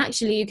 And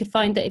actually you could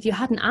find that if you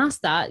hadn't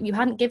asked that, you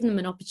hadn't given them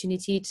an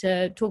opportunity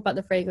to talk about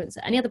the fragrance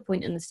at any other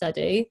point in the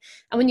study.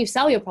 And when you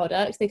sell your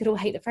product, they could all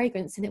hate the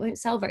fragrance and it won't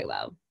sell very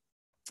well.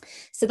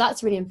 So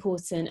that's really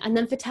important. And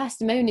then for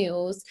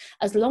testimonials,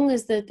 as long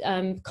as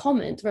the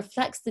comment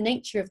reflects the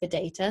nature of the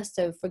data.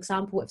 So for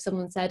example, if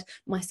someone said,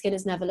 my skin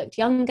has never looked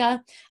younger,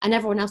 and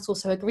everyone else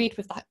also agreed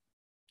with that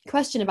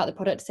question about the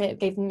product, to say it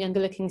gave them younger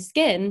looking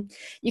skin,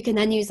 you can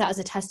then use that as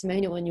a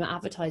testimonial in your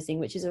advertising,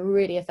 which is a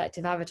really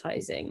effective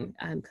advertising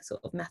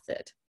sort of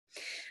method.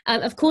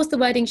 Of course, the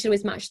wording should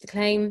always match the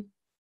claim.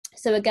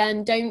 So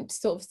again, don't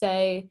sort of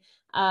say,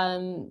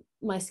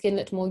 my skin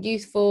looked more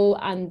youthful,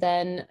 and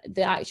then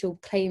the actual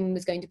claim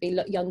was going to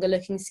be younger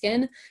looking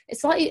skin. It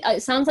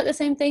sounds like the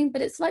same thing,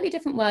 but it's slightly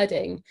different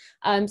wording.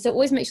 So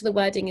always make sure the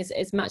wording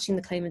is matching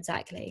the claim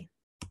exactly.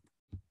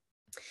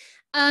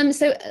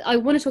 So I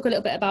want to talk a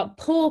little bit about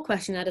poor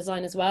questionnaire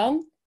design as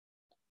well.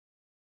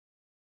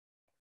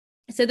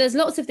 So there's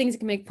lots of things that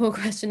can make poor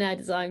questionnaire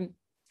design.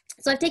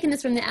 So I've taken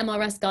this from the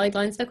MRS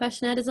guidelines for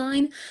questionnaire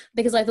design,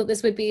 because I thought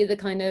this would be the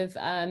kind of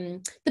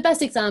the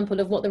best example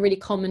of what the really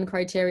common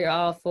criteria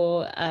are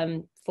for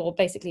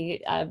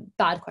basically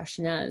bad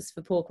questionnaires,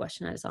 for poor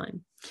questionnaire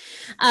design.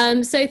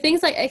 So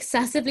things like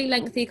excessively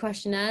lengthy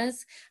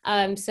questionnaires.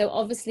 So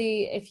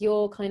obviously if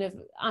you're kind of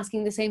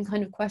asking the same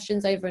kind of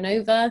questions over and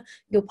over,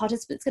 your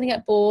participants going to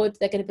get bored.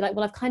 They're going to be like,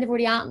 well, I've kind of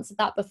already answered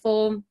that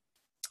before.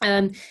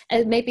 And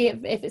maybe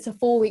if it's a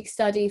 4-week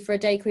study for a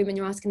day cream and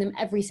you're asking them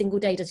every single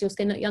day, does your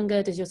skin look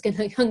younger? Does your skin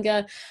look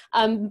younger?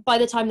 By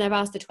the time they're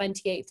asked the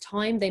 28th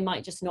time, they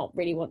might just not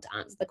really want to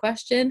answer the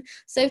question.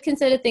 So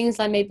consider things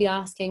like maybe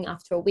asking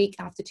after a week,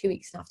 after 2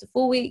 weeks, and after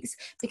 4 weeks,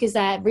 because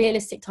they're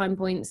realistic time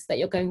points that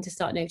you're going to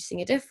start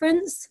noticing a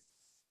difference.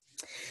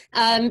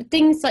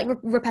 Things like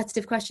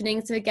repetitive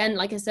questioning. So again,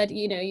 like I said,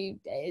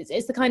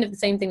 it's the kind of the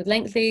same thing with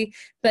lengthy,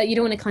 but you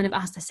don't want to kind of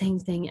ask the same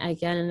thing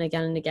again and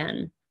again and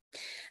again.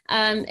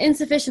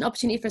 Insufficient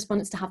opportunity for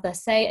respondents to have their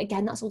say.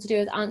 Again, that's all to do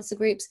with answer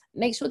groups.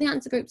 Make sure the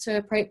answer groups are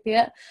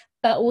appropriate,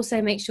 but also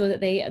make sure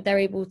that they're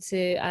able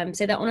to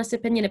say their honest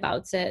opinion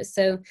about it.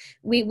 So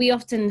we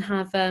often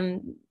have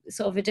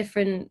sort of a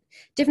different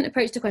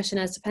approach to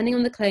questionnaires depending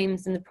on the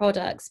claims and the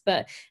products,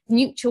 but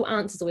neutral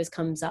answers always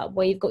comes up,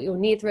 where you've got your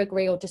neither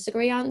agree or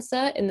disagree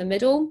answer in the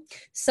middle.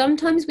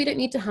 Sometimes we don't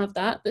need to have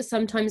that, but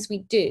sometimes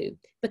we do.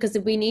 because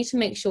we need to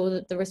make sure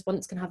that the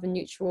respondents can have a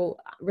neutral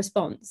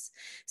response.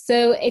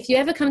 So if you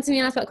ever come to me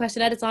and ask about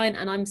questionnaire design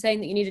and I'm saying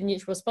that you need a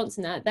neutral response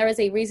in there is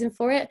a reason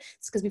for it.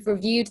 It's because we've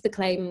reviewed the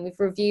claim and we've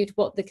reviewed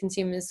what the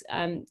consumers,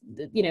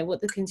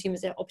 what the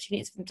consumers have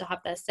opportunities for them to have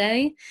their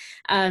say.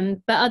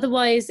 But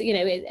otherwise,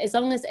 as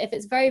long as if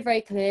it's very,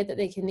 very clear that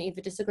they can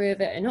either disagree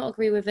with it or not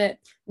agree with it,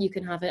 you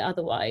can have it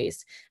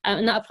otherwise.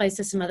 And that applies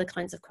to some other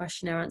kinds of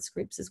questionnaire answer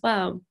groups as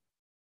well.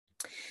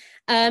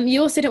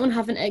 You also don't want to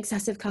have an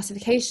excessive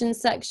classification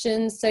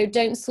section, so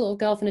don't sort of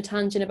go off on a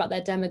tangent about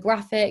their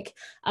demographic.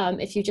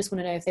 If you just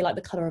want to know if they like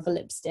the colour of a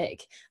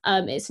lipstick,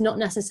 it's not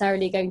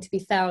necessarily going to be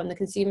fair on the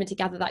consumer to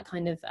gather that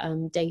kind of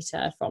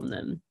data from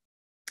them.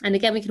 And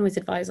again, we can always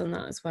advise on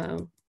that as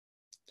well.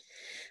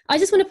 I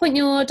just want to point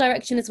your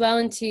direction as well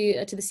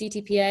into to the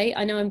CTPA.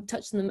 I know I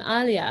touched on them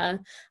earlier,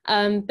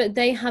 but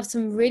they have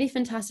some really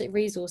fantastic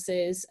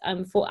resources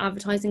for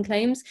advertising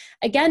claims.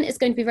 Again, it's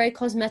going to be very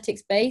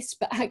cosmetics based,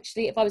 but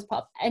actually if I was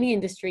part of any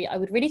industry, I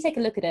would really take a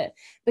look at it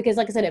because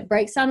like I said, it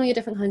breaks down all your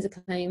different kinds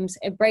of claims.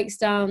 It breaks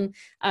down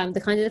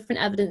the kind of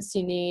different evidence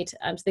you need.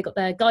 So they've got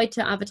their guide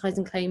to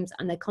advertising claims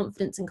and their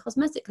confidence in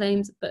cosmetic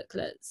claims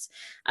booklets.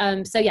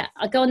 So yeah,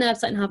 I'll go on their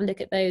website and have a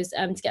look at those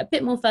to get a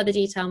bit more further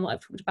detail on what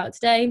I've talked about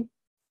today.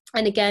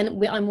 And again,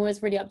 I'm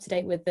always really up to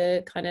date with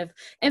the kind of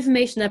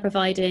information they're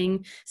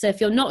providing. So if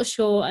you're not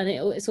sure and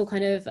it's all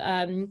kind of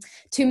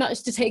too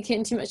much to take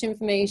in, too much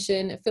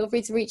information, feel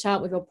free to reach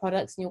out with your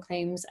products and your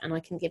claims and I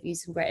can give you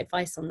some great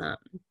advice on that.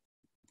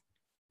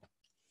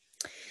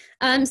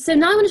 So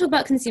now I want to talk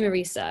about consumer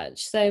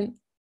research. So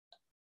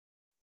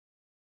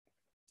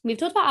we've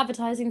talked about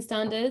advertising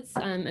standards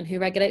and who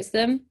regulates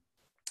them.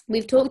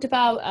 We've talked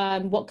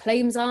about what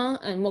claims are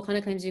and what kind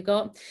of claims you've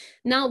got.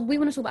 Now we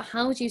want to talk about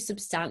how do you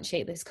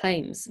substantiate those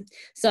claims.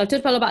 So I've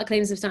talked about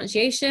claim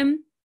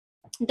substantiation.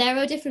 There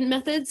are different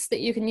methods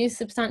that you can use to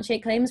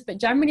substantiate claims, but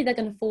generally they're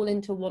going to fall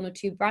into one or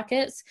two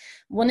brackets.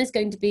 One is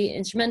going to be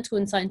instrumental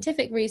and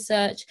scientific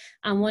research,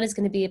 and one is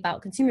going to be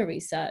about consumer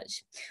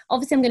research.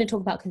 Obviously, I'm going to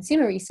talk about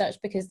consumer research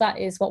because that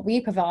is what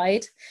we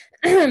provide.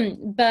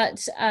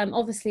 But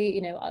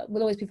obviously,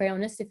 we'll always be very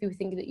honest if you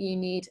think that you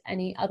need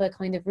any other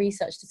kind of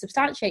research to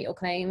substantiate your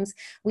claims.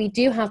 We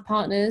do have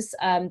partners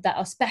that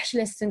are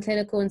specialists in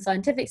clinical and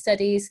scientific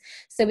studies,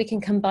 so we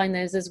can combine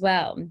those as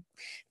well.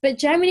 But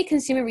generally,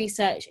 consumer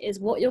research is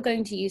what you're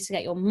going to use to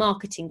get your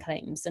marketing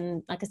claims.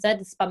 And like I said,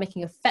 it's about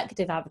making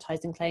effective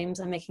advertising claims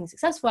and making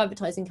successful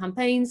advertising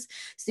campaigns.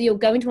 So you're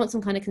going to want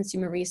some kind of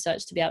consumer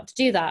research to be able to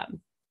do that.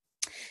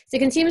 So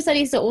consumer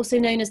studies are also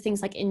known as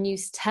things like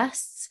in-use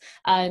tests.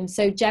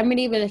 So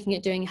generally we're looking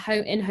at doing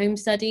in-home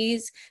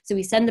studies. So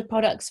we send the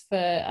products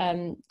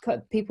for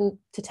people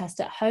to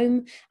test at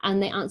home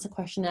and they answer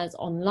questionnaires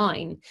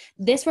online.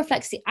 This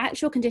reflects the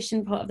actual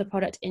condition of the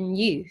product in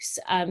use.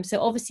 So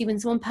obviously when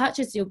someone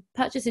purchases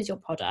your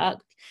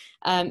product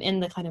in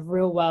the kind of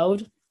real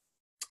world,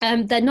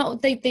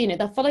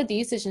 they'll follow the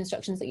usage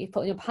instructions that you've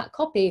put on your pack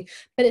copy,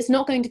 but it's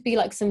not going to be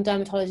like some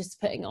dermatologist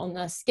putting it on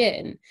their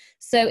skin.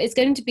 So it's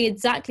going to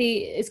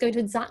exactly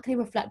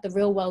reflect the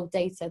real world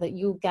data that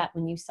you'll get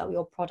when you sell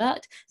your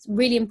product. It's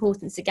really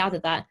important to gather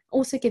that.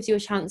 Also gives you a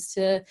chance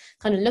to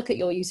kind of look at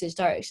your usage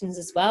directions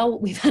as well.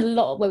 We've had a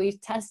lot where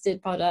we've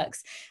tested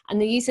products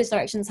and the usage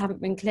directions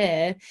haven't been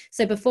clear.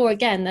 So before,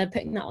 again, they're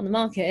putting that on the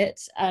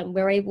market,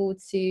 we're able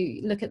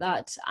to look at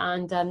that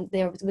and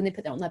when they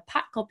put that on their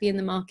pack copy in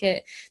the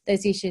market,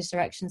 those usage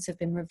directions have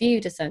been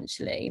reviewed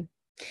essentially.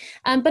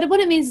 But what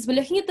it means is we're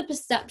looking at the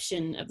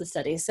perception of the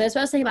study. So as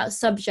I was saying about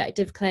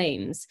subjective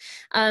claims.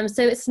 So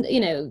it's,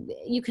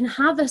 you can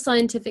have a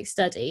scientific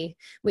study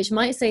which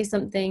might say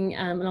something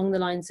along the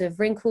lines of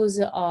wrinkles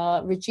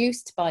are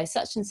reduced by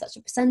such and such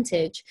a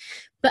percentage,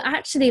 but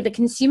actually the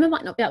consumer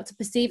might not be able to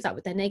perceive that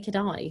with their naked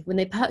eye when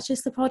they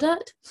purchase the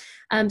product.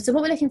 So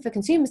what we're looking for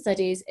consumer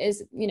studies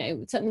is,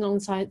 something along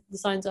the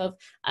lines of,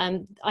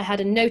 I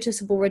had a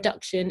noticeable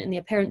reduction in the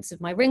appearance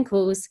of my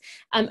wrinkles,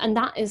 and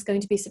that is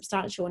going to be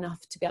substantial enough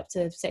to be able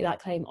to say that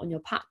claim on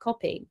your pack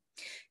copy.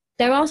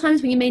 There are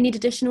times when you may need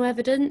additional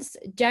evidence.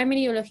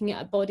 Generally, you're looking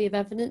at a body of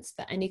evidence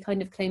for any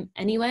kind of claim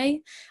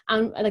anyway.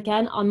 And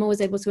again, I'm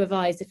always able to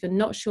advise if you're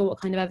not sure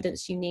what kind of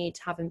evidence you need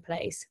to have in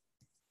place.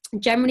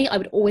 Generally, I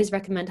would always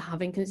recommend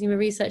having consumer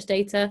research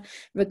data,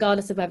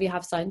 regardless of whether you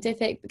have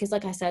scientific, because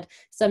like I said,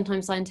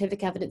 sometimes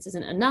scientific evidence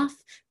isn't enough,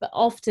 but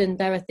often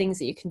there are things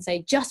that you can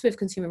say just with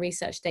consumer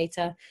research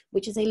data,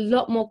 which is a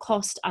lot more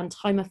cost and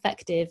time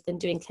effective than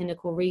doing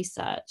clinical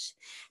research.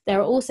 There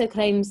are also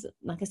claims,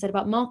 like I said,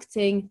 about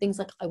marketing, things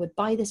like I would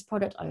buy this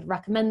product, I would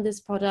recommend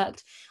this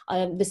product,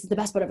 this is the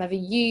best product I've ever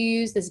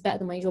used, this is better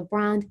than my usual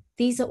brand.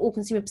 These are all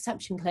consumer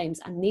perception claims,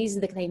 and these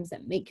are the claims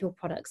that make your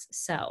products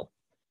sell.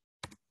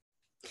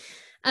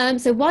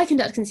 So why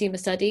conduct consumer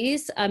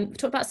studies? We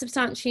talked about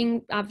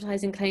substantiating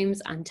advertising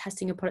claims and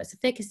testing your product's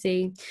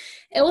efficacy.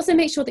 It also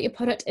makes sure that your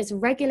product is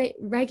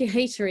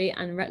regulatory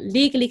and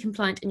legally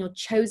compliant in your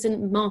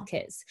chosen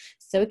markets.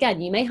 So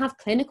again, you may have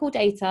clinical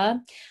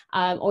data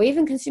or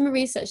even consumer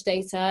research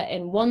data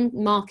in one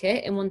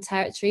market, in one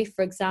territory,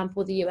 for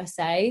example, the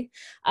USA,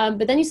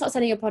 but then you start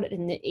selling your product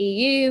in the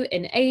EU,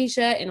 in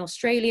Asia, in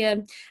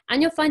Australia,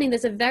 and you're finding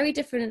there's a very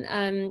different,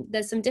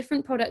 there's some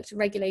different product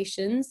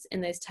regulations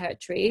in those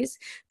territories,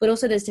 but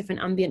also there's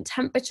different ambient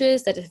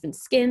temperatures, there are different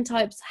skin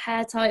types,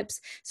 hair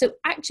types. So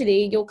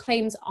actually your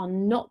claims are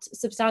not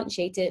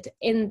substantiated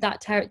in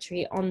that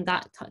territory on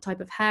that type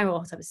of hair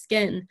or type of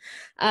skin.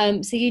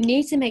 So you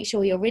need to make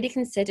sure you're really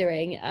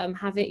considering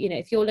having,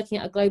 if you're looking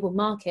at a global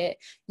market,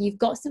 you've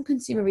got some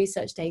consumer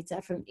research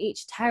data from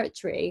each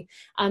territory,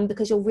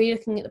 because you're really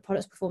looking at the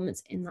product's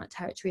performance in that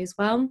territory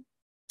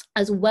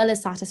as well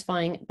as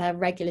satisfying their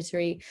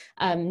regulatory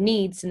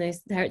needs in those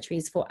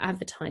territories for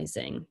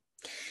advertising.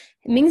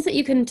 It means that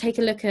you can take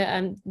a look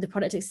at the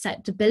product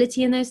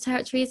acceptability in those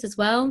territories as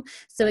well.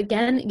 So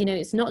again,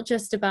 it's not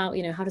just about,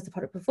 how does the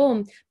product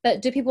perform,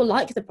 but do people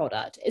like the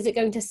product? Is it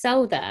going to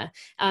sell there?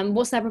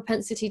 What's their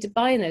propensity to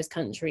buy in those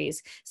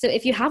countries? So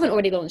if you haven't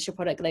already launched your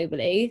product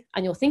globally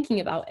and you're thinking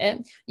about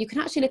it, you can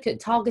actually look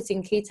at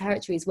targeting key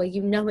territories where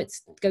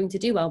it's going to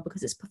do well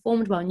because it's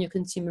performed well in your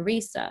consumer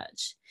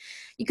research.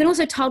 You can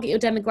also target your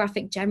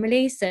demographic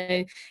generally. So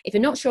if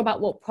you're not sure about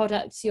what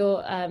products you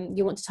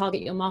want to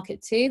target your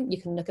market to,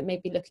 you can look at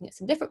maybe looking at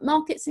some different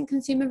markets in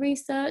consumer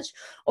research,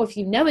 or if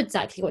you know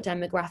exactly what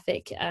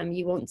demographic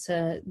you want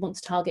to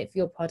target for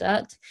your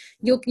product,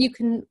 you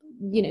can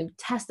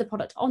test the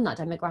product on that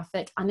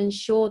demographic and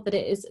ensure that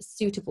it is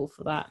suitable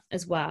for that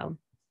as well.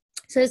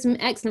 So there's some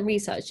excellent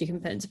research you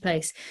can put into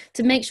place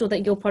to make sure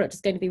that your product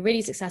is going to be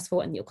really successful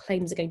and your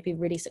claims are going to be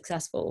really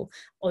successful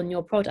on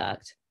your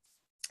product.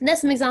 And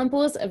there's some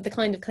examples of the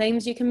kind of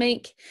claims you can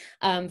make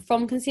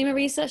from consumer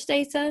research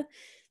data.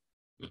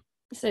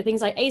 So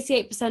things like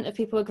 88% of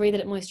people agree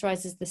that it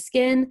moisturizes the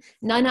skin.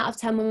 9 out of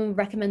 10 women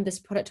recommend this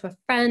product to a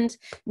friend.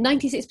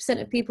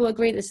 96% of people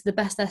agree this is the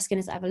best their skin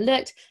has ever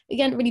looked.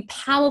 Again, really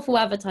powerful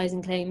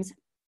advertising claims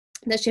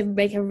that should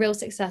make a real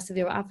success of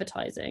your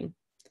advertising.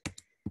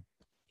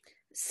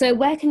 So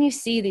where can you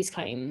see these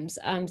claims?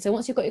 So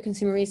once you've got your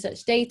consumer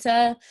research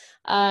data,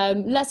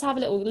 let's have a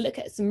little look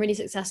at some really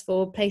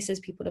successful places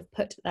people have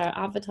put their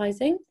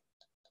advertising.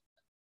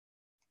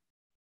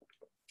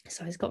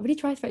 Sorry, it's got really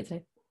dry throat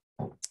today.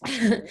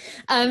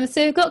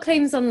 So we've got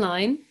claims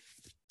online.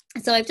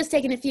 So I've just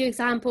taken a few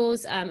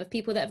examples of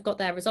people that have got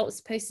their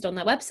results posted on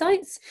their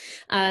websites.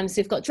 So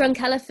we've got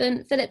Drunk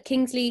Elephant, Philip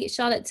Kingsley,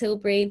 Charlotte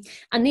Tilbury,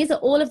 and these are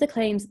all of the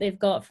claims that they've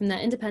got from their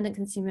independent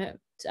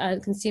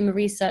consumer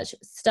research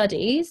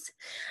studies.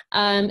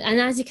 And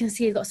as you can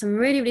see, you've got some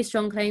really, really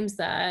strong claims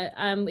there,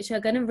 which are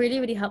going to really,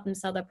 really help them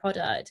sell their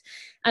product.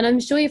 And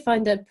I'm sure you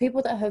find that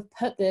people that have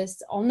put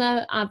this on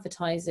their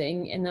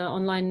advertising, in their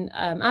online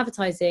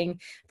advertising,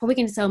 probably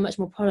going to sell much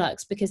more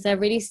products because they're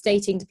really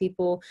stating to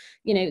people,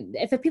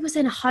 if people are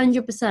saying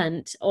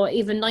 100% or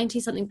even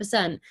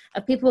 90-something%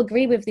 of people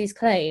agree with these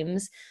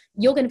claims,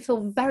 you're going to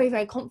feel very,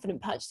 very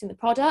confident purchasing the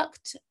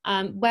product.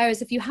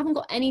 Whereas if you haven't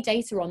got any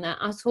data on that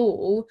at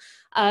all,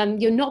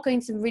 you're not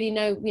going to really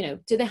know,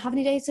 do they have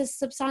any data to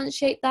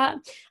substantiate that?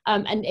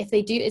 And if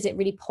they do, is it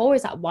really poor?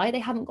 Is that why they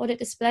haven't got it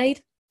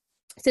displayed?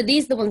 So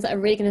these are the ones that are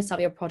really going to sell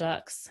your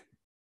products.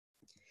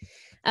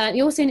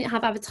 You also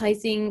have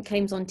advertising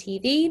claims on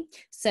TV.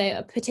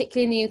 So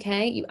particularly in the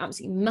UK, you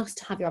absolutely must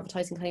have your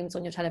advertising claims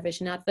on your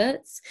television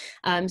adverts.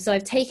 So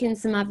I've taken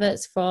some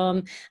adverts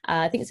from,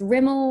 I think it's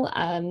Rimmel,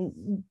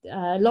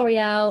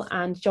 L'Oreal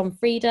and John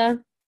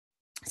Frieda.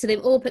 So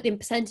they've all put the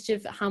percentage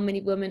of how many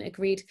women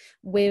agreed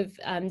with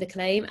the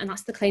claim, and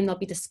that's the claim they'll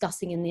be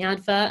discussing in the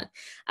advert.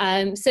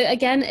 So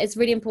again, it's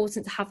really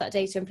important to have that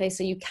data in place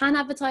so you can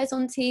advertise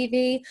on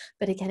TV,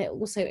 but again, it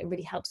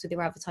really helps with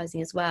your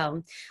advertising as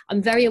well.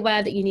 I'm very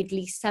aware that you need at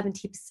least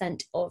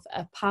 70% of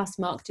a pass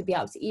mark to be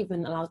able to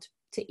even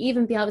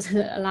be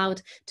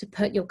allowed to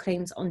put your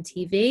claims on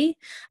TV.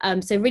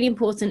 So really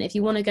important if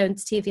you want to go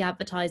into TV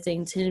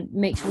advertising to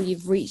make sure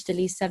you've reached at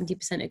least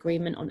 70%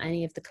 agreement on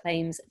any of the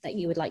claims that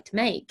you would like to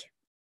make.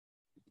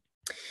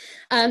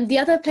 The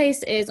other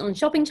place is on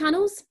shopping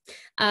channels.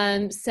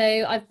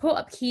 So I've brought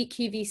up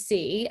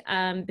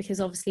QVC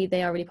because obviously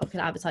they are a really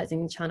popular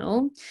advertising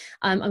channel.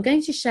 I'm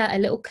going to share a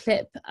little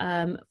clip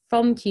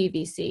from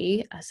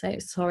QVC. So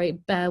sorry,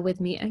 bear with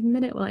me a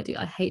minute while I do.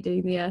 I hate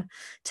doing the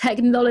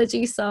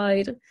technology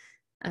side.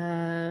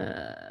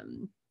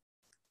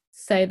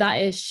 So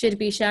that should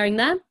be sharing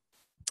there.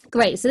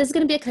 Great, so this is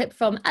going to be a clip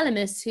from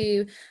Elemis,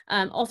 who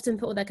often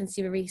put all their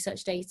consumer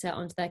research data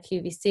onto their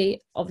QVC.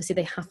 Obviously,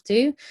 they have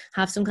to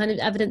have some kind of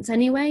evidence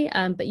anyway,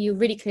 but you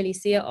really clearly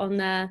see it on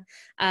there,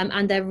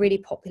 and they're really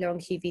popular on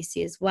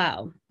QVC as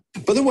well.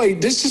 By the way,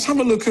 let's just have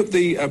a look at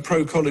the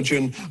Pro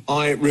Collagen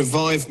Eye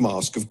Revive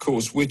Mask, of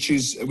course, which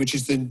is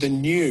the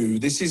new.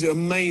 This is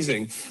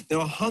amazing.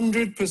 Now,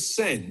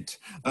 100%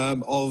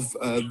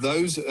 of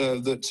those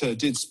that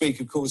did speak,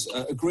 of course,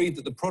 agreed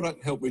that the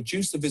product helped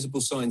reduce the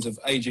visible signs of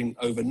aging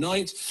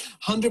overnight.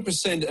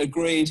 100%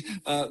 agreed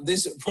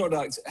this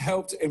product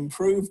helped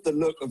improve the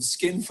look of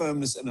skin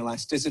firmness and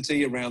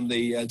elasticity around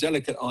the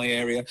delicate eye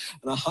area.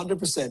 And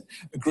 100%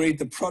 agreed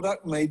the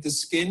product made the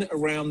skin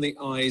around the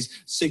eyes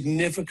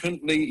significantly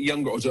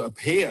younger, or to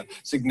appear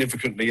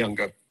significantly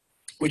younger,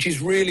 which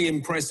is really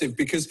impressive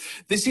because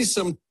this is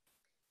some...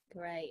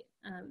 Great.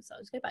 So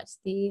I'll just go back to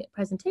the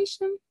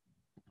presentation.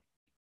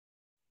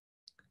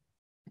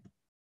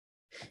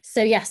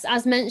 So yes,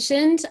 as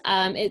mentioned,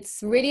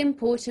 it's really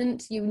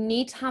important. You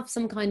need to have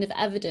some kind of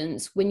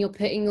evidence when you're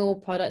putting your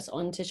products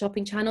onto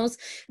shopping channels.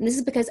 And this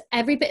is because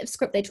every bit of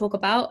script they talk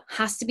about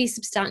has to be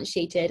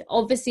substantiated.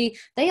 Obviously,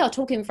 they are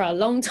talking for a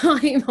long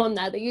time on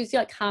there. They usually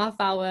like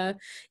half-hour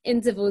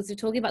intervals of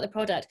talking about the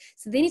product.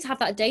 So they need to have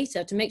that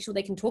data to make sure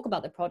they can talk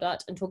about the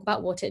product and talk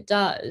about what it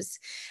does.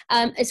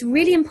 It's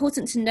really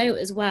important to note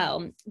as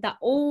well that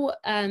all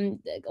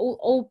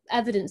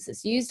evidence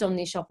that's used on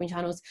these shopping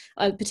channels,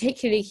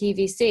 particularly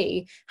QVC,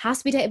 has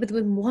to be dated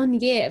within 1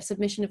 year of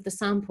submission of the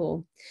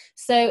sample.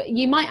 So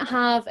you might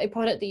have a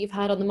product that you've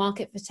had on the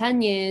market for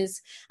 10 years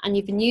and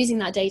you've been using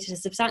that data to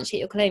substantiate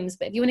your claims,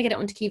 but if you want to get it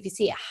onto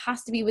QVC, it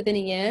has to be within a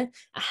year,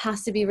 it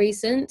has to be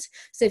recent.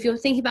 So if you're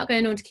thinking about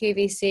going onto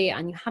QVC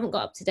and you haven't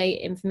got up-to-date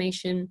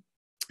information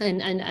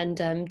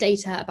and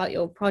data about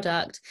your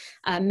product,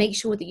 make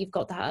sure that you've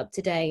got that up to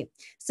date.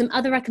 Some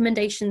other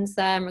recommendations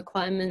there and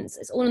requirements,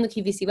 it's all on the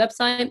QVC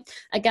website.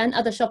 Again,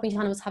 other shopping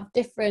channels have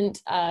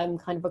different kind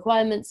of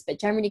requirements, but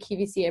generally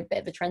QVC are a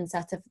bit of a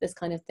trendsetter for this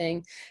kind of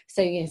thing.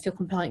 So if you're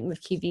compliant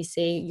with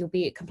QVC, you'll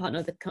be compliant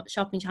with the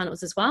shopping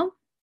channels as well.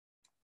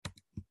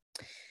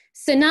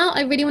 So now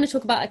I really want to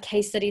talk about a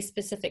case study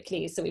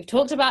specifically. So we've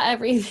talked about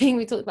everything.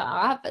 We've talked about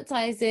our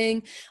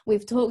advertising.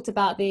 We've talked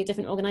about the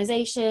different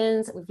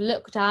organizations. We've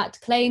looked at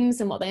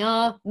claims and what they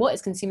are. What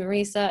is consumer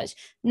research?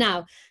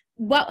 Now,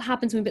 what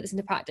happens when we put this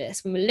into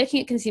practice? When we're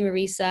looking at consumer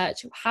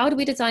research, how do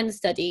we design the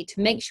study to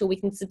make sure we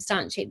can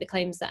substantiate the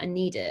claims that are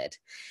needed?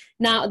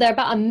 Now, there are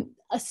about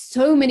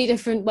so many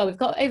different, well, we've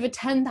got over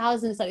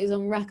 10,000 studies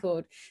on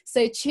record.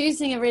 So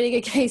choosing a really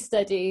good case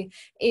study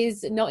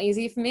is not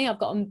easy for me. I've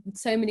got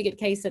so many good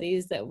case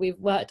studies that we've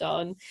worked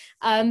on.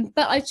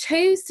 But I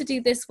chose to do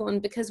this one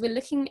because we're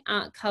looking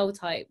at curl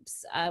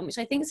types, which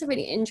I think is a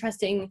really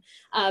interesting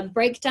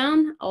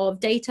breakdown of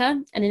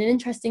data and an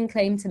interesting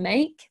claim to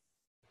make.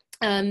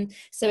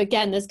 So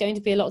again, there's going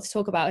to be a lot to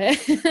talk about here.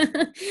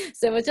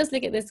 So we'll just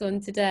look at this one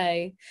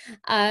today.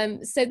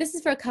 So this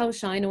is for a curl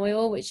shine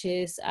oil, which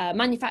is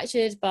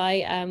manufactured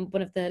by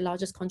one of the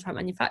largest contract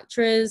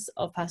manufacturers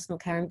of personal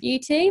care and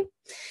beauty.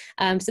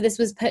 So this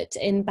was put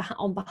in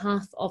on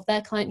behalf of their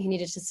client who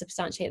needed to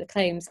substantiate the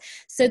claims.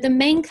 So the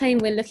main claim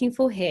we're looking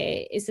for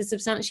here is to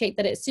substantiate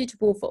that it's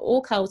suitable for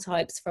all curl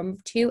types from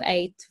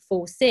 2A to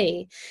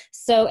 4C.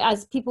 So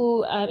as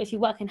people, if you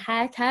work in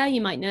hair care,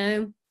 you might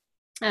know,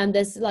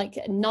 there's like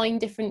 9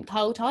 different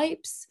curl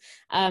types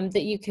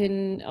that you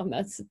can,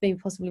 maybe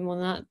possibly more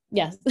than that.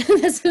 Yes,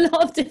 there's a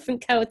lot of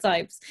different curl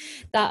types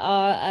that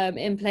are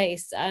in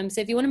place.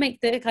 So if you want to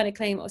make the kind of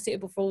claim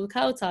suitable for all the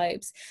curl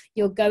types,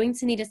 you're going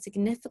to need a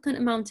significant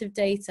amount of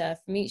data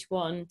from each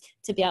one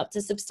to be able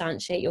to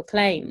substantiate your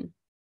claim.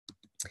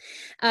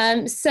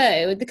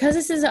 So because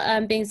this is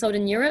being sold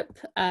in Europe,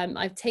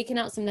 I've taken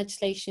out some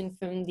legislation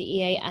from the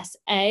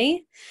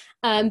EASA.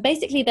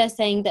 Basically, they're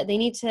saying that they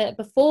need to,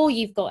 before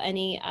you've got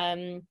any,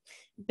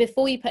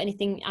 before you put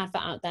anything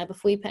advert out there,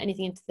 before you put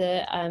anything into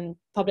the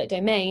public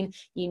domain,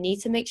 you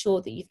need to make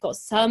sure that you've got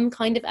some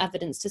kind of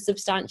evidence to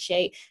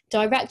substantiate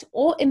direct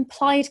or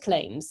implied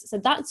claims. So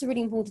that's a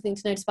really important thing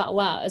to notice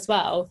about as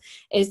well,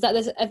 is that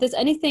if there's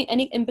anything,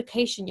 any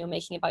implication you're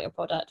making about your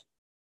product.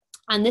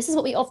 And this is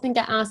what we often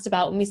get asked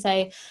about when we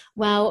say,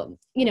 well,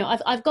 you know,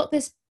 I've got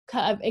this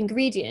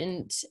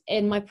ingredient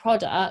in my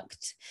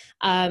product,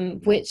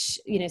 which,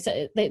 you know,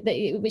 so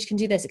which can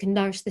do this, it can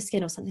nourish the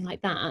skin or something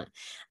like that.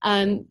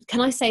 Can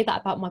I say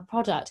that about my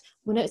product?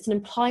 Well, no, it's an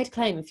implied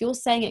claim. If you're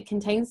saying it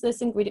contains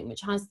this ingredient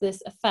which has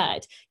this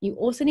effect, you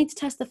also need to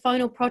test the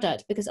final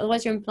product, because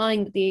otherwise you're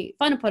implying that the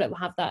final product will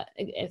have that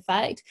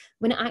effect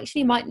when it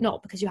actually might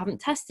not, because you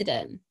haven't tested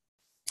it.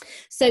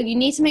 So you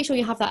need to make sure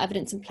you have that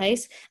evidence in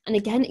place. And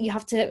again, you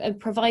have to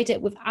provide it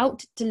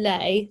without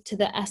delay to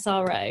the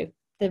SRO,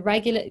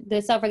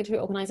 the self-regulatory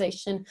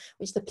organisation,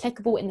 which is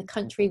applicable in the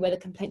country where the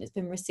complaint has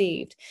been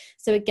received.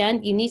 So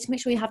again, you need to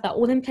make sure you have that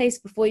all in place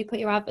before you put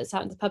your adverts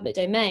out into the public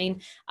domain.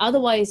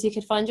 Otherwise, you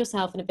could find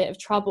yourself in a bit of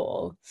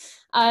trouble.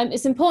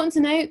 It's important to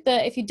note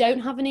that if you don't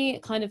have any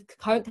kind of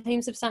current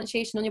claim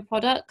substantiation on your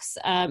products,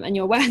 and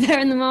you're aware they're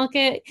in the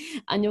market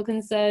and you're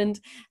concerned,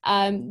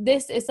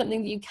 this is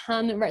something that you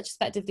can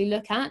retrospectively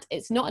look at.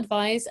 It's not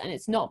advised and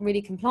it's not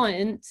really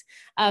compliant,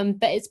 but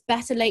it's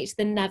better late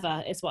than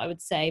never is what I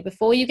would say.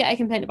 Before you get a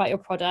complaint about your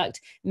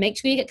product, make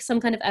sure you get some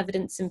kind of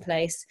evidence in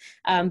place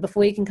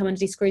before you can come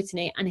under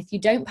scrutiny. And if you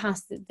don't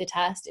pass the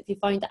test, if you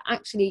find that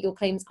actually your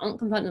claims aren't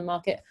compliant in the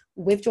market,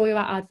 withdraw your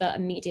advert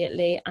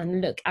immediately and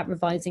look at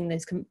revising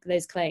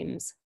those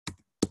claims.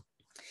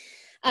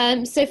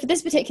 So for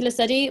this particular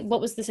study, what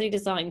was the study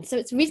design? So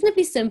it's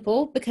reasonably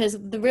simple because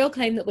the real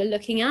claim that we're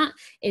looking at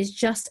is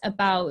just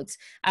about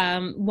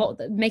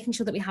making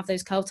sure that we have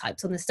those curl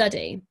types on the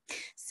study.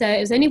 So it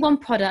was only one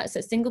product,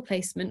 so single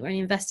placement. We're only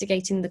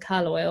investigating the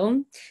curl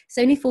oil. It's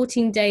only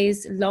 14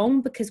 days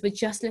long because we're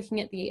just looking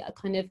at the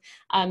kind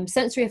of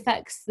sensory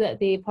effects that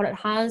the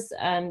product has,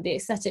 the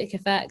aesthetic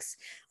effects,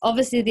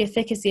 obviously the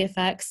efficacy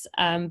effects,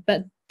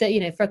 but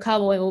for a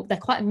curl oil, they're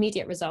quite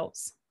immediate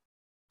results.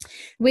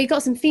 We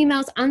got some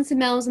females and some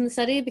males in the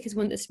study because we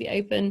want this to be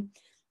open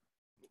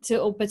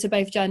to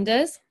both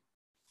genders.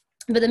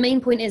 But the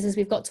main point is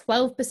we've got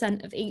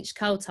 12% of each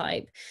curl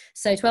type.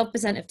 So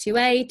 12% of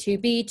 2A,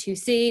 2B,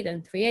 2C,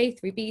 then 3A,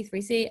 3B,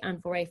 3C,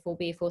 and 4A,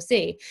 4B,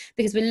 4C,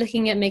 because we're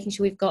looking at making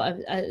sure we've got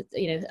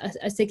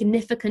a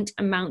significant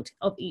amount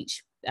of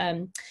each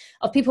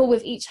of people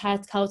with each hair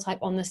curl type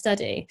on the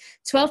study.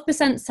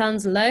 12%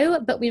 sounds low,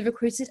 but we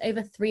recruited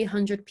over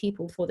 300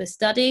 people for this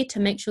study to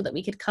make sure that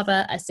we could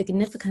cover a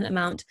significant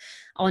amount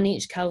on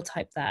each curl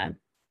type there.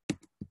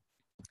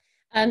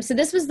 So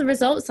this was the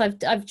results.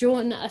 I've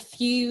drawn a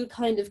few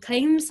kind of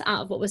claims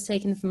out of what was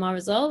taken from our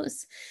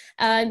results.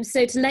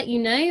 So to let you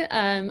know,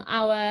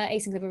 our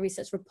Acing Global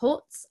Research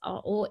reports are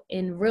all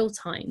in real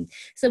time.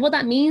 So what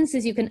that means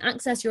is you can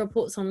access your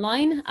reports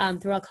online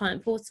through our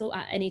client portal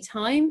at any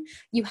time.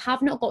 You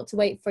have not got to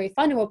wait for a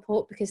final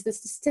report because the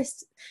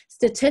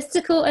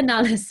statistical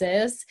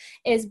analysis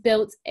is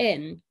built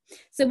in.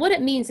 So what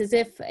it means is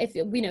if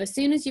as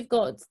soon as you've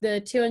got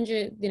the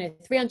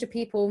 300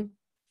 people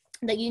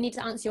that you need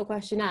to answer your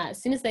questionnaire,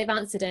 as soon as they've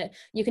answered it,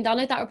 you can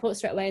download that report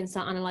straight away and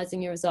start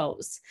analysing your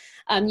results.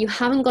 You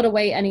haven't got to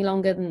wait any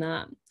longer than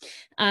that.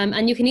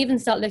 And you can even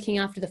start looking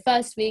after the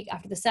first week,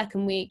 after the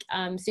second week,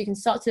 so you can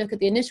start to look at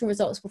the initial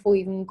results before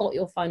you even got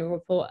your final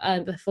report,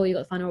 before you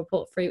got the final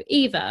report through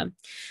either.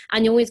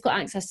 And you always got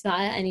access to that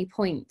at any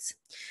point.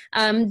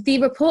 The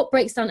report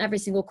breaks down every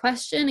single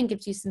question and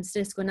gives you some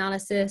statistical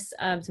analysis,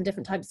 some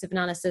different types of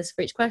analysis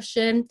for each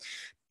question.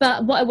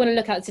 But what I want to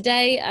look at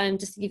today,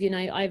 just to give you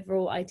an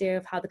overall idea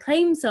of how the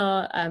claims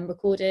are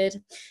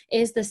recorded,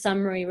 is the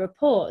summary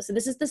report. So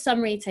this is the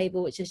summary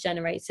table which is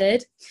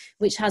generated,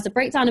 which has a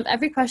breakdown of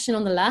every question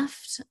on the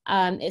left.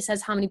 It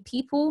says how many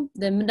people,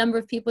 the number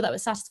of people that were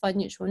satisfied,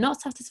 neutral, and not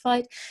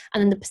satisfied,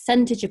 and then the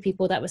percentage of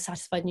people that were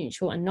satisfied,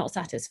 neutral, and not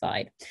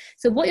satisfied.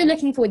 So what you're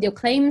looking for with your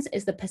claims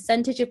is the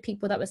percentage of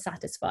people that were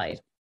satisfied.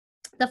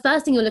 The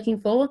first thing you're looking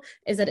for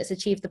is that it's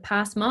achieved the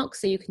pass mark,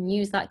 so you can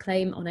use that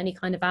claim on any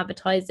kind of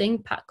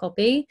advertising, pack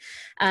copy.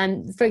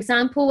 For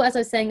example, as I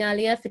was saying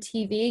earlier, for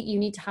TV, you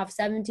need to have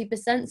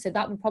 70%, so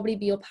that would probably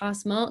be your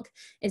pass mark,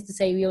 is to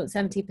say you want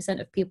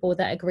 70% of people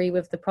that agree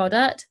with the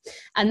product,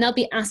 and they'll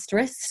be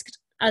asterisked,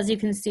 as you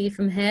can see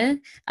from here,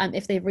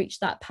 if they've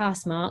reached that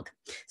pass mark.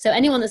 So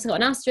anyone that's got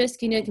an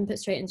asterisk, you can put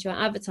straight into your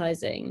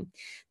advertising.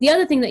 The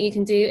other thing that you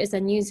can do is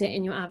then use it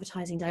in your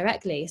advertising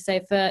directly. So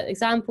for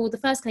example, the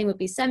first claim would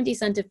be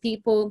 70% of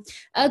people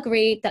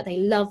agreed that they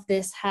love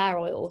this hair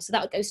oil. So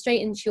that would go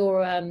straight into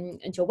your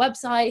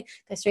website,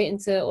 go straight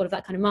into all of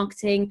that kind of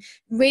marketing.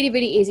 Really,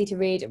 really easy to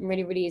read and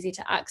really, really easy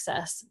to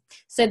access.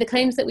 So the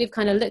claims that we've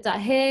kind of looked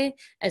at here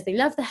is they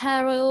love the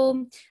hair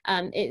oil,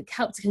 it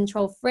helped to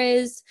control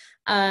frizz,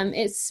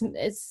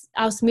 it's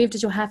how smooth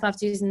does your hair fall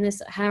after using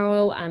this hair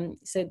oil,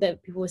 so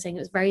that people were saying it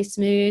was very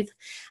smooth,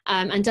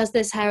 and does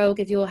this hair oil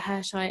give your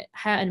hair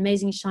an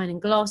amazing shine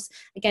and gloss?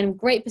 Again,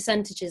 great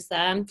percentages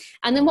there.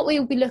 And then what we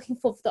will be looking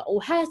for the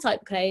all hair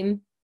type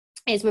claim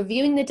is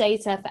reviewing the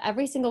data for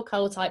every single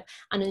curl type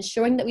and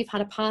ensuring that we've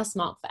had a pass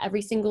mark for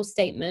every single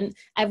statement,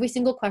 every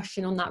single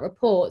question on that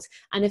report,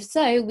 and if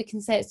so, we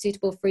can say it's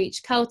suitable for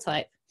each curl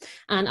type.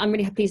 And I'm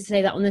really pleased to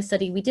say that on this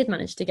study we did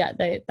manage to get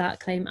that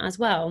claim as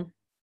well.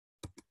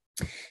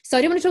 So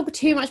I don't want to talk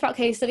too much about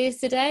case studies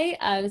today.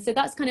 So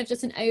that's kind of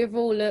just an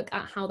overall look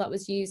at how that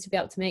was used to be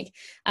able to make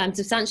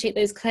substantiate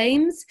those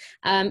claims.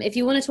 If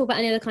you want to talk about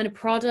any other kind of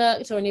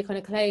product or any kind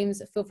of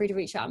claims, feel free to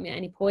reach out to me at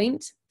any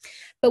point.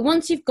 But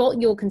once you've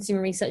got your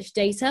consumer research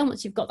data,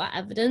 once you've got that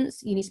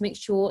evidence, you need to make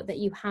sure that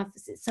you have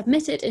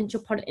submitted into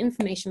your product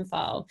information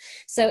file.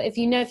 So if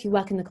you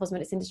work in the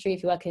cosmetics industry,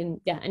 if you work in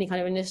any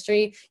kind of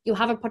industry, you'll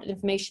have a product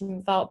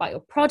information file about your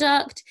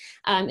product.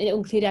 It'll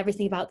include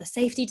everything about the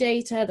safety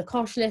data, the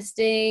cost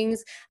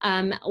listings,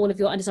 all of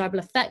your undesirable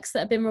effects that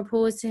have been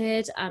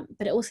reported,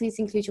 but it also needs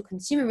to include your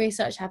consumer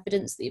research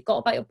evidence that you've got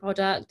about your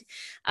product,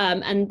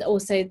 and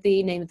also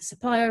the name of the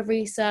supplier of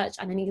research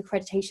and any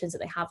accreditations that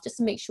they have, just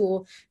to make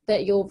sure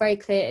that you're very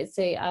clear it's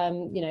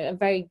a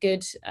very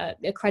good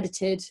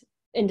accredited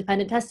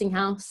independent testing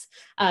house,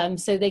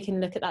 so they can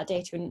look at that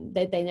data and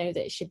they know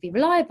that it should be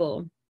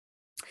reliable.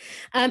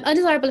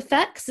 Undesirable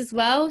effects as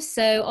well.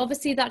 So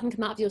obviously that can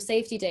come out of your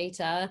safety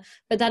data,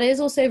 but that is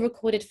also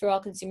recorded through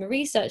our consumer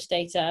research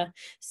data.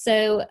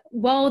 So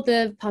while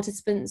the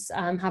participants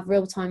have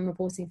real-time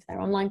reporting for their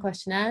online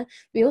questionnaire,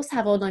 we also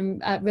have online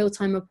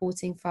real-time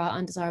reporting for our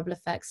undesirable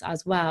effects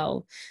as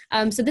well.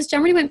 So this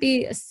generally won't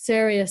be a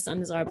serious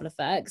undesirable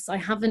effects. I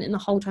haven't, in the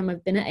whole time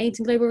I've been at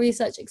Aiton Global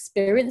Research,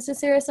 experienced a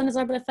serious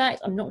undesirable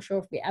effect. I'm not sure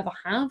if we ever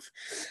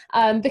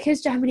have,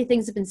 because generally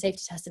things have been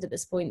safety tested at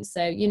this point.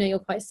 So, you know, you're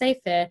quite safe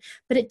here.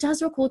 But it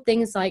does record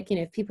things like, you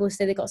know, if people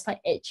say they got slight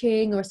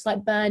itching or a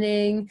slight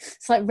burning,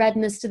 slight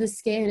redness to the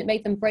skin, it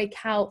made them break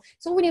out.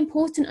 It's all really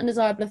important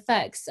undesirable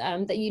effects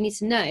that you need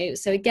to know.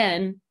 So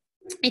again,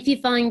 if you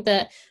find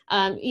that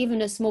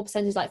even a small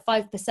percentage, like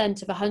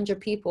 5% of 100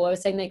 people are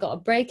saying they got a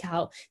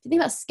breakout, if you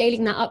think about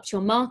scaling that up to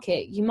your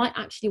market, you might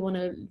actually want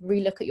to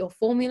relook at your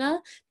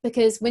formula,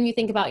 because when you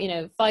think about, you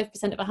know,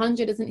 5% of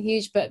 100 isn't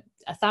huge, but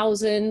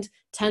 1,000,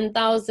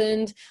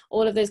 10,000,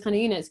 all of those kind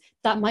of units,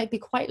 that might be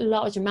quite a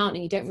large amount,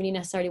 and you don't really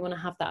necessarily want to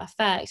have that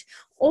effect.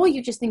 Or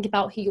you just think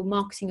about who you're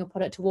marketing your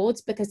product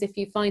towards, because if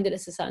you find that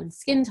it's a certain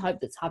skin type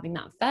that's having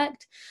that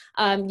effect,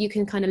 you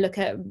can kind of look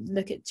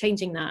at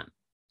changing that.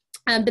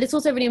 But it's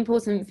also really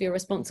important for your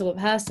responsible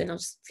person. I'll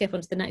just skip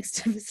on to the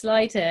next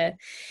slide here.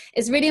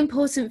 It's really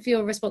important for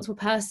your responsible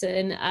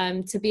person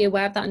to be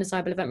aware of that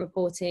undesirable event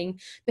reporting,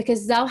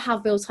 because they'll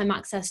have real-time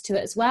access to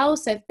it as well.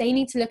 So if they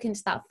need to look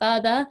into that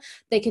further,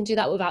 they can do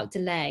that without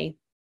delay.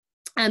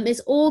 It's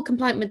all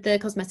compliant with the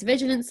Cosmetic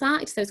Vigilance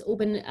Act, so it's all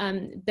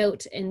been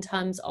built in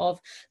terms of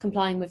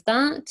complying with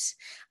that.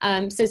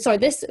 So sorry,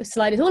 this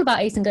slide is all about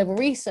Aiton Global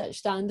Research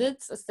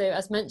standards. So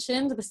as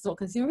mentioned, this is what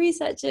consumer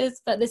research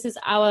is, but this is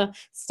our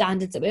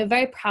standards that we're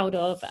very proud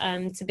of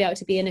to be able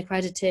to be an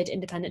accredited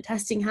independent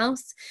testing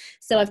house.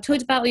 So I've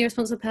talked about your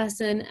responsible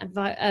person,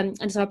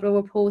 undesirable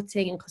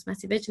reporting, and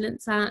Cosmetic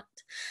Vigilance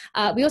Act.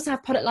 We also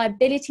have product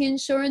liability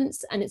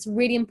insurance, and it's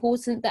really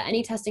important that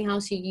any testing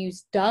house you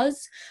use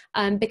does,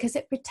 because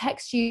it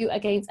protects you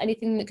against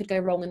anything that could go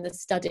wrong in the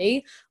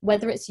study,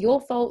 whether it's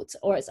your fault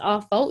or it's our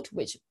fault,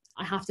 which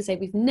I have to say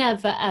we've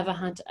never ever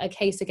had a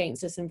case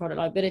against us in product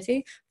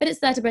liability, but it's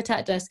there to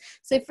protect us.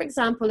 So for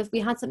example, if we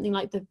had something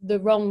like the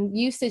wrong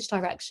usage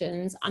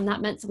directions, and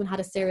that meant someone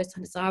had a serious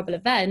undesirable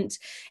event,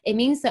 it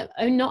means that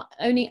not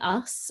only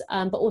us,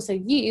 but also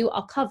you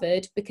are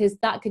covered, because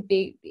that could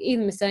be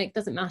either mistake,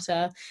 doesn't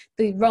matter.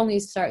 The wrong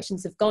usage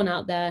directions have gone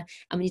out there,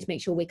 and we need to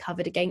make sure we're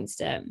covered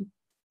against it.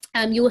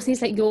 You also need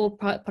to let your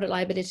product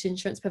liability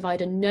insurance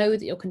provider know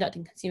that you're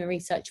conducting consumer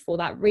research for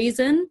that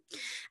reason,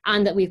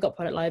 and that we've got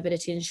product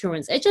liability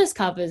insurance. It just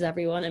covers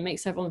everyone and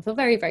makes everyone feel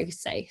very, very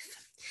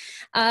safe.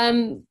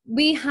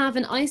 We have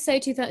an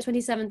ISO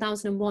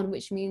 27001,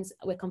 which means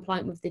we're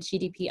compliant with the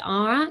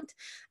GDPR Act,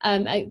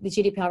 the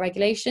GDPR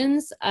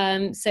regulations.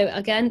 So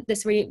again,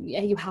 this really,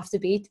 you have to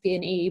be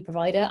an EU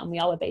provider, and we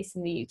are based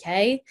in the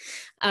UK.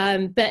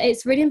 But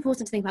it's really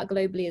important to think about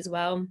globally as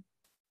well.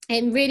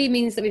 It really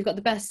means that we've got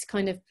the best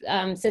kind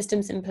of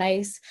systems in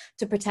place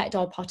to protect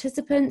our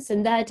participants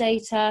and their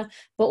data,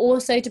 but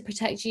also to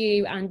protect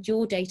you and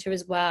your data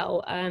as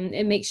well. And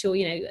make sure,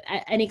 you know,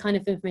 any kind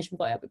of information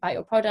about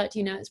your product,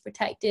 you know, it's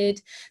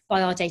protected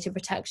by our data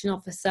protection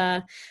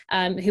officer,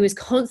 who is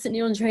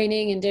constantly on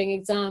training and doing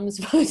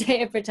exams for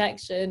data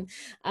protection.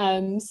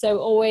 So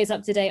always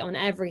up to date on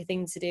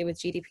everything to do with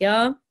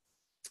GDPR.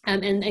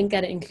 And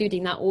get it,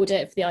 including that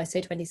audit for the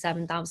ISO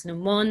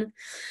 27001.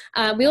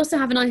 We also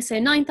have an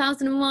ISO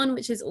 9001,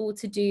 which is all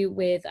to do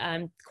with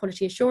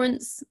quality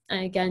assurance.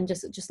 Again,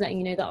 just letting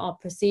you know that our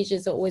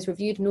procedures are always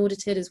reviewed and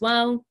audited as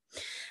well.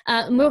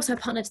 And we're also a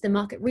partner to the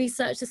Market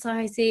Research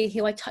Society,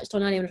 who I touched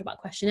on earlier when I talked about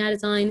questionnaire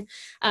design.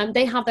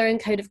 They have their own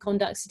code of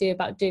conduct to do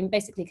about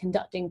basically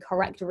conducting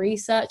correct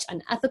research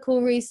and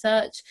ethical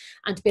research.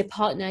 And to be a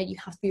partner, you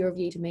have to be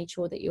reviewed and made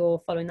sure that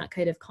you're following that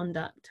code of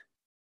conduct.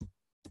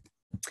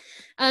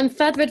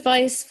 Further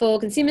advice for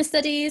consumer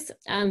studies.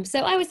 So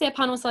I would say a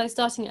panel size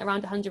starting at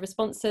around 100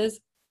 responses.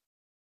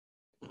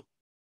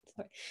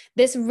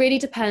 This really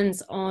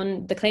depends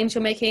on the claims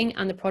you're making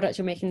and the product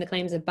you're making the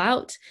claims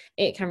about.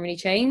 It can really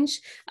change.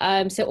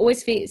 So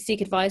always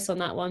seek advice on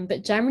that one.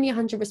 But generally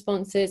 100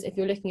 responses, if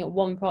you're looking at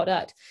one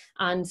product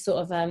and sort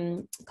of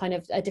kind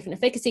of different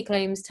efficacy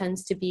claims,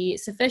 tends to be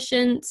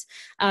sufficient.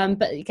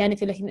 But again,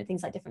 if you're looking at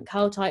things like different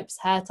curl types,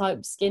 hair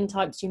types, skin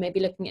types, you may be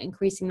looking at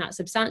increasing that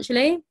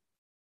substantially.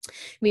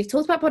 We've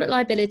talked about product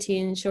liability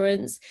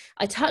insurance.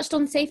 I touched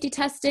on safety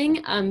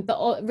testing,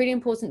 but really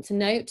important to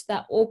note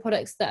that all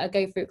products that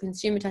go through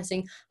consumer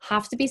testing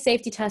have to be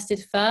safety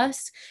tested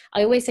first.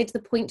 I always say to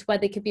the point where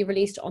they could be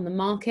released on the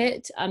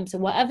market. So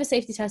whatever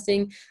safety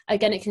testing,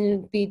 again, it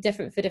can be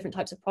different for different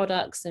types of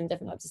products and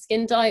different types of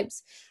skin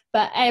types.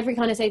 But every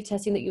kind of safety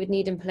testing that you would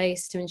need in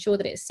place to ensure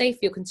that it's safe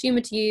for your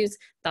consumer to use,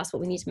 that's what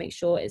we need to make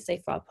sure is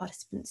safe for our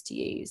participants to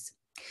use.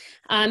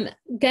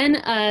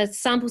 Again,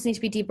 samples need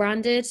to be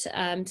debranded. So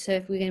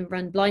if we're going to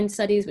run blind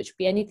studies, which would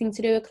be anything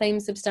to do with claim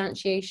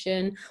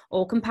substantiation,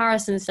 or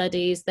comparison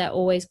studies, they're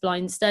always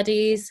blind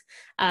studies.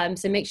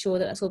 So make sure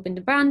that that's all been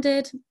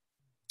debranded.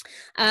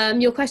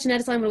 Your questionnaire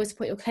design will always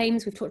support your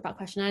claims. We've talked about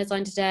questionnaire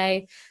design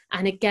today.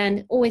 And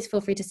again, always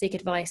feel free to seek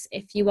advice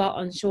if you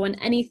are unsure on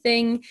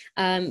anything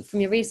from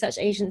your research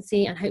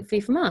agency, and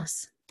hopefully from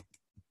us.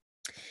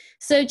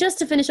 So just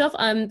to finish off,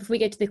 before we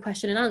go to the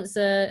question and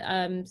answer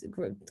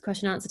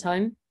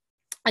time,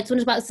 I just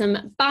wanted about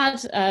some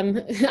bad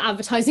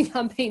advertising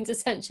campaigns,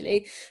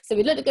 essentially. So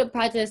we looked at good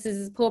practice, this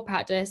is poor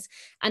practice.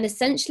 And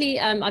essentially,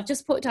 I've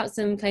just put out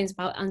some claims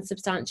about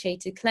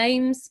unsubstantiated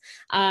claims.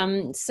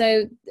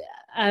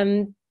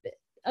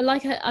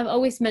 Like I've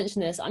always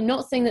mentioned this, I'm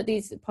not saying that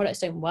these products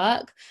don't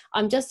work.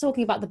 I'm just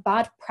talking about the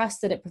bad press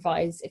that it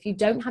provides if you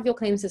don't have your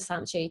claims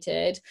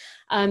substantiated.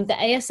 The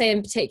ASA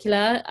in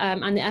particular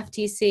and the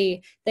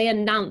FTC, they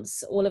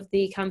announce all of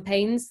the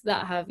campaigns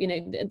that have,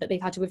 that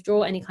they've had to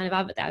withdraw any kind of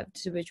advert they have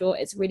to withdraw.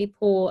 It's really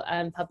poor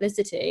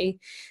publicity.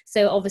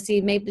 So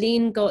obviously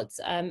Maybelline got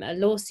a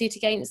lawsuit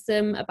against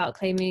them about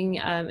claiming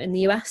in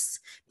the US,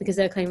 because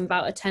they were claiming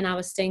about a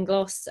 10-hour stain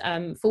gloss,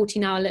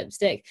 14-hour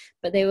lipstick,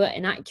 but they were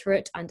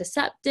inaccurate and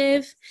deceptive.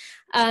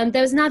 There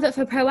was an advert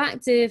for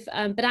Proactive,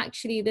 but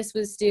actually this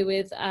was to do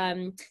with,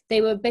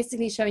 they were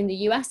basically showing the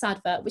US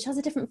advert, which has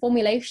a different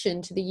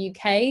formulation to the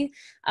UK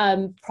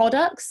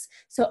products.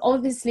 So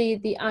obviously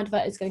the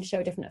advert is going to show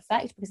a different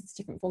effect because it's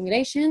different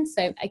formulation.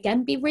 So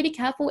again, be really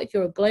careful if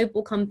you're a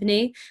global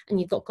company and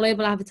you've got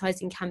global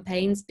advertising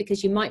campaigns,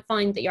 because you might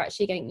find that you're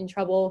actually getting in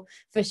trouble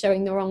for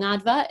showing the wrong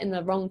advert in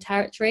the wrong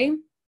territory.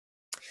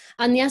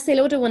 And the Estee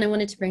Lauder one I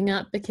wanted to bring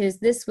up, because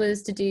this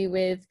was to do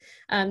with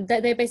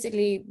they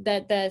basically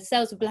their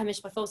sales were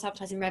blemished by false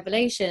advertising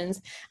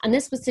revelations, and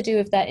this was to do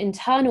with their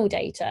internal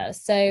data.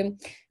 So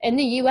in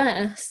the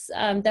US,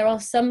 there are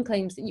some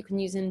claims that you can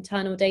use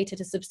internal data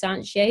to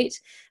substantiate.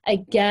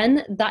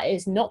 Again, that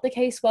is not the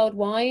case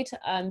worldwide.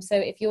 So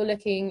if you're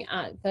looking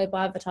at global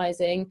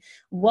advertising,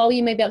 while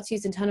you may be able to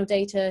use internal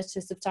data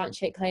to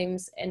substantiate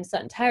claims in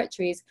certain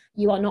territories,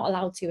 you are not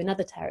allowed to in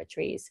other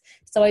territories.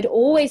 So I'd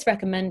always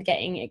recommend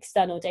getting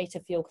external data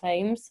for your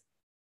claims.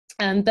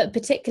 But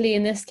particularly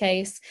in this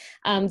case,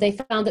 they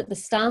found that the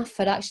staff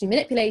had actually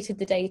manipulated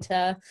the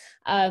data,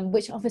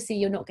 which obviously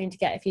you're not going to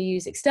get if you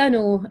use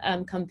external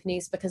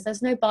companies, because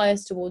there's no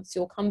bias towards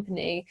your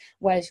company,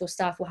 whereas your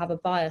staff will have a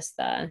bias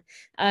there.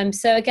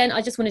 So again,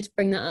 I just wanted to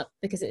bring that up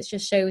because it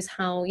just shows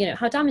how,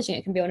 how damaging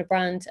it can be on a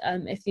brand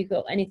if you've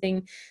got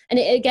anything. And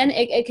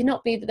it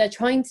cannot be that they're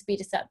trying to be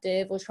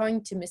deceptive or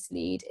trying to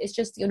mislead. It's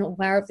just you're not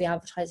aware of the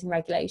advertising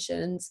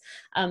regulations.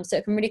 So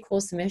it can really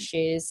cause some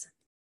issues.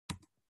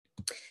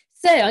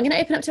 So I'm going to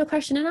open up to a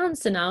question and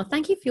answer now.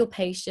 Thank you for your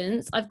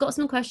patience. I've got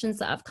some questions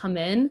that have come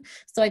in,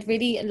 so I'd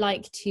really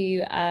like to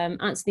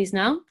answer these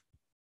now.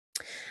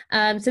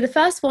 So the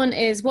first one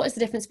is, what is the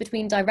difference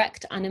between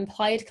direct and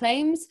implied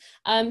claims?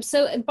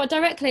 But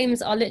direct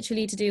claims are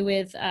literally to do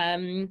with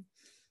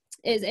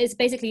it's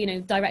basically,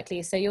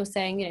 directly. So you're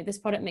saying, this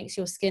product makes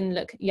your skin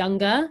look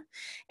younger.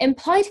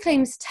 Implied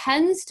claims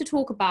tends to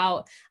talk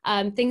about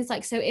things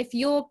like, so if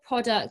your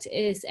product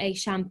is a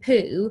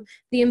shampoo,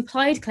 the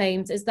implied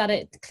claims is that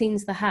it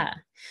cleans the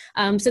hair.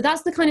 So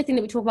that's the kind of thing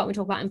that we talk about when we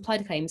talk about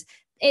implied claims.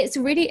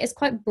 It's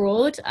quite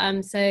broad.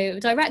 So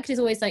direct is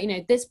always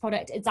like, this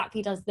product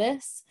exactly does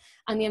this.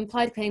 And the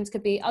implied claims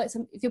could be, if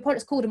your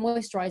product's called a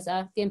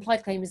moisturizer, the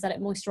implied claim is that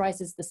it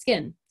moisturizes the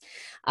skin.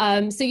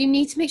 So you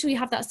need to make sure you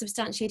have that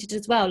substantiated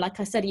as well. Like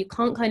I said, you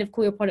can't kind of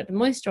call your product a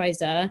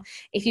moisturizer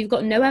if you've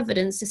got no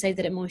evidence to say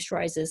that it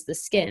moisturizes the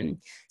skin.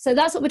 So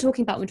that's what we're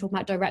talking about when we're talking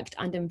about direct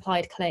and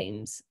implied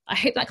claims. I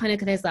hope that kind of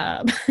clears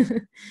that up.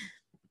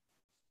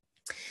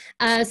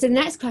 So the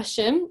next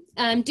question,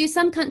 do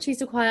some countries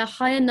require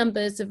higher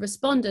numbers of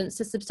respondents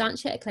to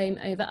substantiate a claim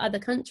over other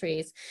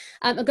countries?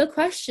 A good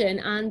question,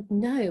 and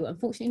no,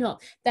 unfortunately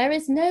not. There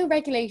is no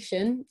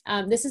regulation.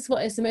 This is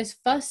what is the most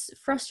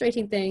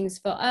frustrating things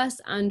for us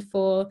and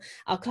for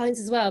our clients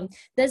as well.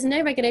 There's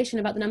no regulation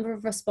about the number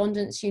of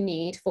respondents you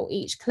need for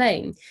each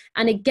claim.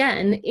 And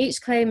again,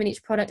 each claim and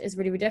each product is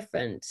really, really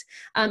different.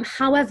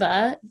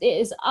 However, it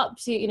is up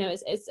to,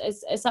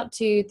 it's up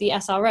to the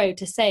SRO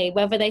to say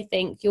whether they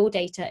think your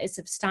data is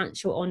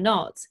substantial or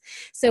not.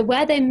 So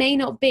where there may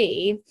not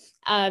be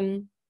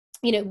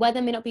where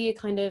there may not be a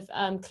kind of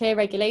clear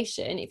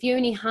regulation, if you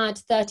only had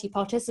 30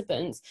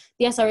 participants,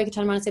 the SRO could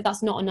turn around and say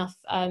that's not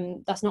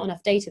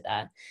enough data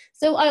there.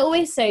 So I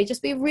always say,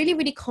 just be really,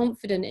 really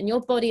confident in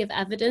your body of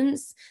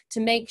evidence to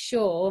make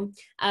sure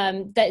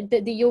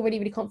that you're really,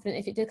 really confident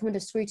if it did come under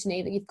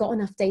scrutiny that you've got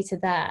enough data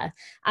there.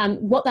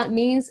 What that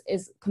means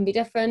can be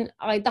different.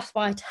 That's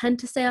why I tend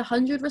to say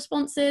 100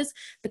 responses,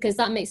 because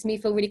that makes me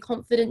feel really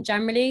confident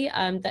generally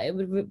that it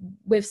would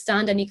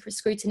withstand any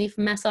scrutiny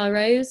from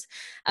SROs.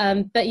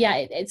 But yeah,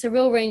 it's a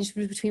real range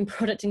between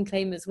product and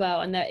claim as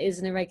well, and there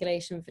isn't a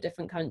regulation for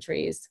different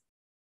countries.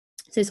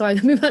 So sorry, I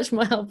can be much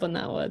more help on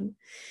that one.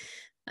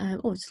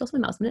 Oh, just lost my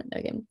mouse a minute.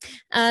 There we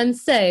go.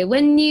 So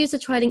when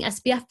users are trialing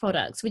SPF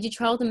products, would you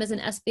trial them as an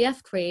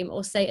SPF cream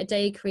or say a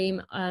day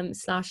cream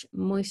slash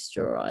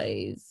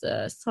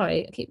moisturizer?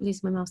 Sorry, I keep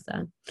losing my mouse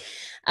there.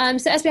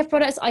 So SPF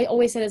products, I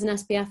always say there's an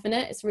SPF in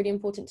it. It's really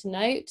important to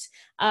note.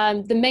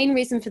 The main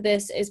reason for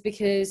this is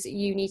because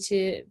you need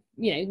to,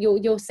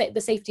 the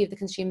safety of the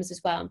consumers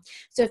as well.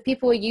 So if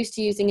people are used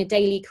to using a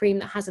daily cream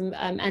that has an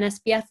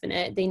SPF in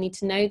it, they need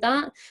to know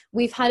that.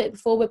 We've had it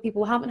before where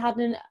people haven't had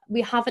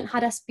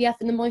SPF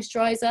in the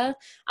moisturizer,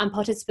 and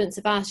participants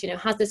have asked,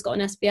 has this got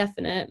an SPF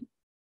in it?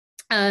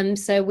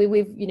 So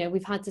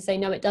we've had to say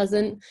no, it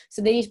doesn't.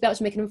 So they need to be able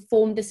to make an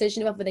informed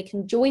decision of whether they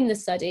can join the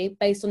study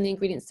based on the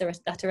ingredients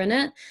that are in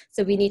it.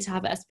 So we need to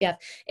have SPF.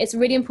 It's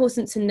really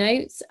important to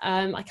note.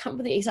 I can't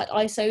remember the exact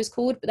ISO is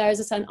called, but there is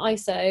a certain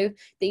ISO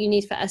that you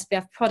need for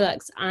SPF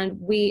products, and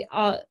we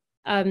are.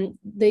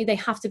 They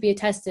have to be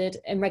tested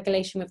in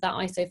regulation with that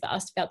ISO for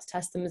us to be able to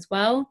test them as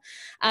well.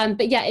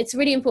 But yeah, it's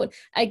really important.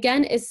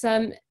 Again, it's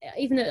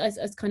even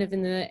as kind of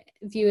in the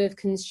view of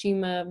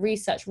consumer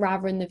research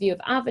rather than the view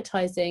of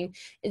advertising,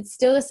 it's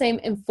still the same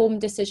informed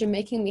decision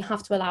making we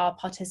have to allow our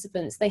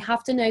participants. They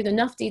have to know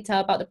enough detail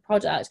about the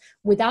product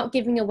without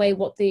giving away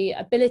what the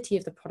ability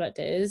of the product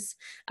is,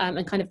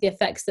 and kind of the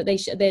effects that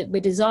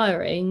we're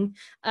desiring,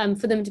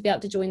 for them to be able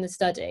to join the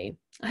study.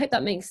 I hope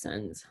that makes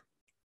sense.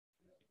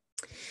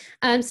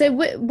 So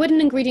would an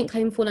ingredient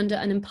claim fall under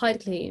an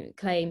implied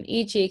claim,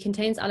 e.g.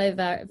 contains aloe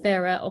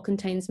vera or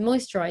contains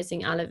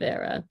moisturizing aloe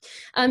vera?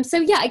 So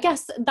yeah, I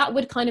guess that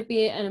would kind of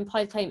be an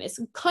implied claim. It's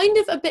kind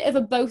of a bit of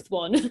a both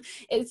one.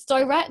 It's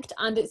direct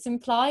and it's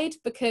implied,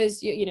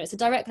 because it's a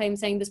direct claim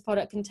saying this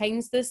product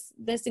contains this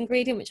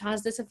ingredient which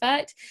has this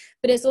effect,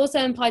 but it's also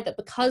implied that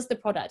because the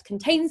product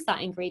contains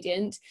that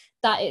ingredient,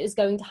 that it is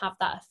going to have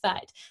that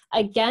effect.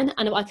 Again,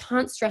 and I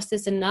can't stress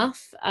this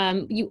enough,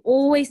 you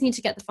always need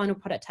to get the final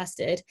product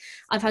tested.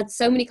 I've had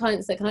so many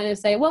clients that kind of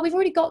say, well, we've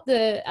already got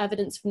the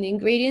evidence from the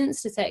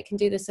ingredients to say it can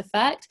do this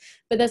effect,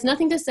 but there's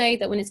nothing to say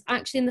that when it's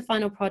actually in the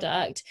final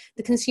product,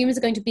 the consumers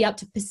are going to be able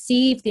to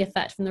perceive the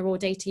effect from the raw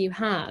data you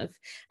have.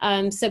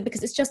 So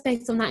because it's just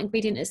based on that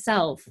ingredient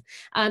itself.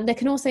 There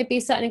can also be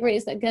certain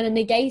ingredients that are going to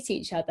negate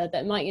each other,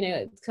 that might,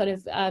 kind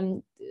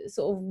of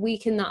sort of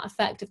weaken that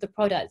effect of the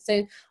product.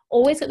 So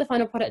always get the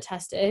final product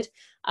tested,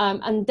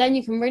 and then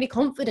you can really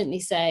confidently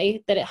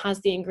say that it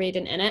has the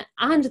ingredient in it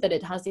and that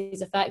it has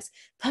these effects.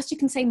 Plus you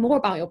can say more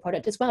about your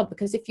product as well,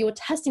 because if you're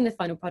testing the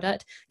final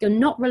product, you're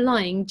not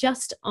relying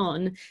just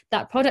on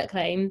that product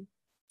claim.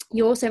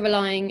 You're also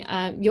relying,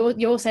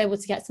 you're also able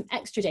to get some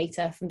extra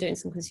data from doing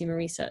some consumer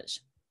research.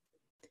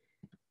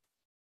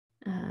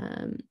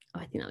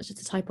 I think that was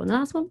just a typo on the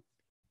last one.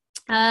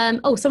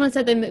 Someone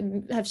said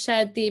they have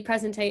shared the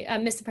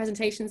presentation, missed the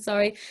presentation,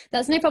 sorry.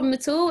 That's no problem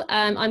at all.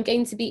 I'm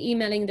going to be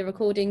emailing the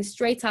recording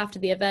straight after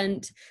the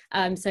event.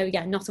 So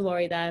yeah, not to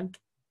worry there.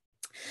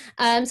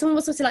 Someone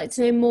would also like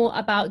to know more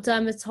about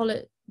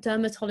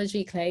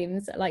dermatology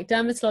claims, like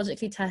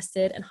dermatologically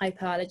tested and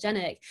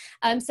hypoallergenic.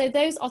 So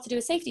those are to do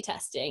with safety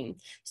testing.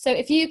 So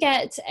if you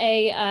get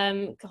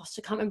a, gosh,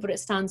 I can't remember what it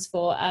stands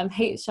for,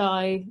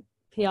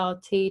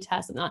 PRT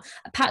test and that,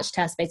 a patch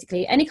test,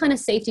 basically any kind of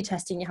safety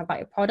testing you have about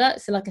your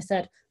product. So like I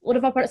said, all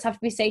of our products have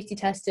to be safety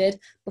tested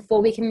before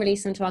we can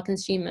release them to our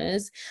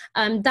consumers.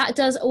 That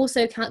does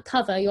also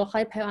cover your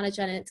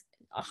hypoallergenic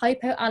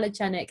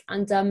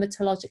and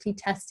dermatologically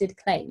tested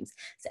claims.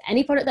 So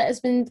any product that has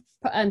been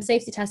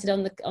safety tested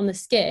on the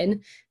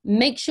skin,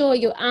 make sure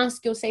you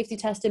ask your safety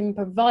testing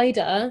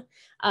provider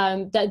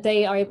that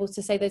they are able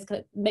to say those,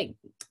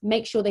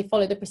 make sure they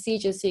follow the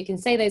procedures so you can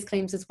say those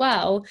claims as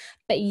well.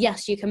 But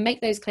yes, you can make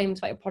those claims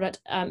about your product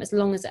as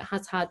long as it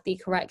has had the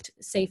correct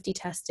safety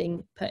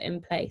testing put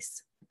in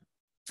place.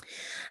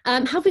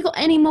 Have we got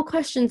any more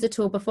questions at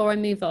all before I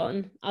move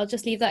on? I'll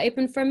just leave that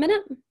open for a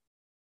minute.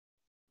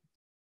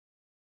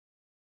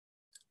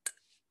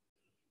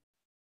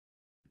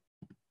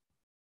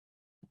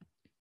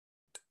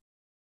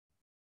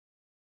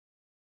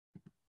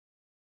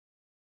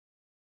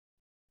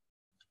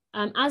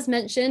 As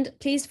mentioned,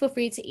 please feel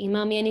free to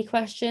email me any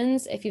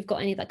questions. If you've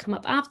got any that come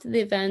up after the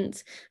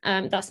event,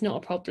 that's not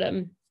a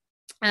problem.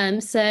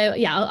 So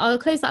yeah, I'll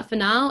close that for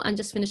now and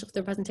just finish off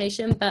the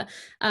presentation, but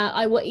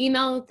I will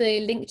email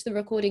the link to the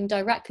recording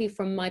directly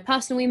from my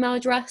personal email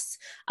address,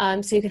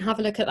 so you can have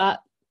a look at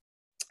that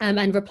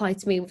and reply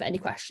to me with any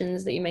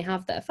questions that you may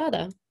have that are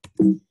further.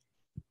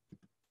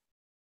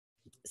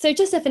 So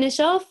just to finish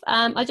off,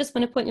 I just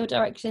want to point your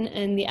direction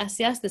in the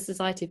SCS, the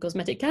Society of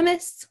Cosmetic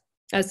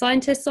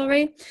Scientists,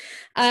 sorry.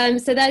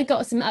 So they've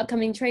got some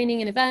upcoming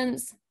training and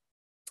events.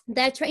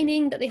 Their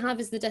training that they have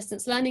is the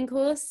distance learning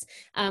course,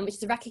 which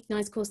is a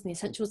recognised course in the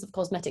essentials of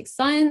cosmetic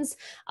science.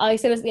 I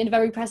said at the end of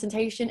every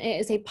presentation, it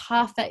is a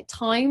perfect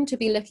time to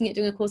be looking at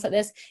doing a course like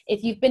this.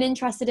 If you've been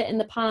interested in it in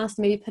the past,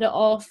 maybe put it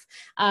off,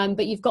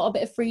 but you've got a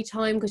bit of free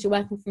time because you're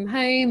working from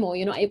home or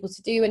you're not able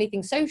to do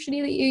anything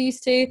socially that you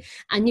used to,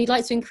 and you'd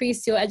like to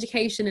increase your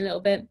education a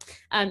little bit,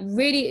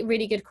 really,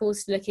 really good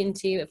course to look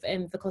into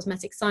for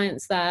cosmetic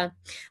science there.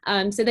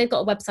 So they've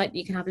got a website that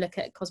you can have a look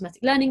at,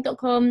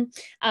 cosmeticlearning.com,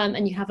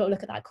 and you have a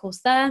look at that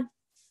course there.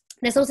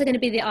 There's also going to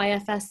be the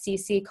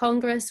IFSCC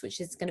Congress, which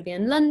is going to be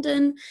in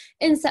London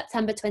in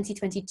September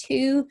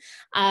 2022.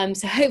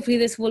 So hopefully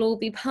this will all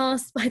be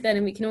passed by then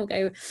and we can all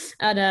go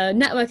and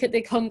network at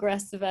the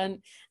Congress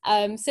event,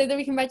 so that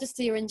we can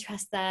register your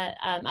interest there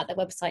at the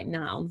website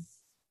now.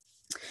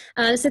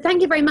 So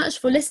thank you very much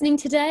for listening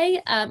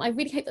today. I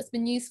really hope that's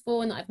been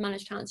useful and that I've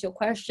managed to answer your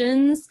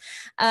questions.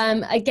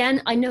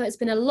 Again, I know it's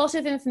been a lot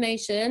of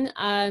information.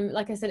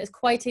 Like I said, it's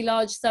quite a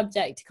large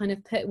subject to kind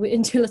of put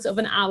into a sort of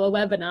an hour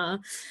webinar.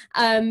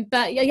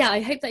 But yeah, I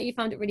hope that you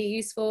found it really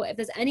useful. If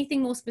there's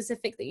anything more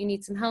specific that you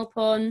need some help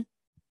on,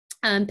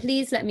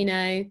 please let me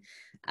know.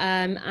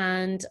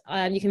 And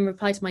you can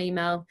reply to my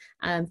email.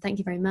 Thank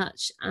you very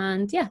much.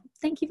 And yeah,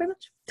 thank you very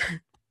much.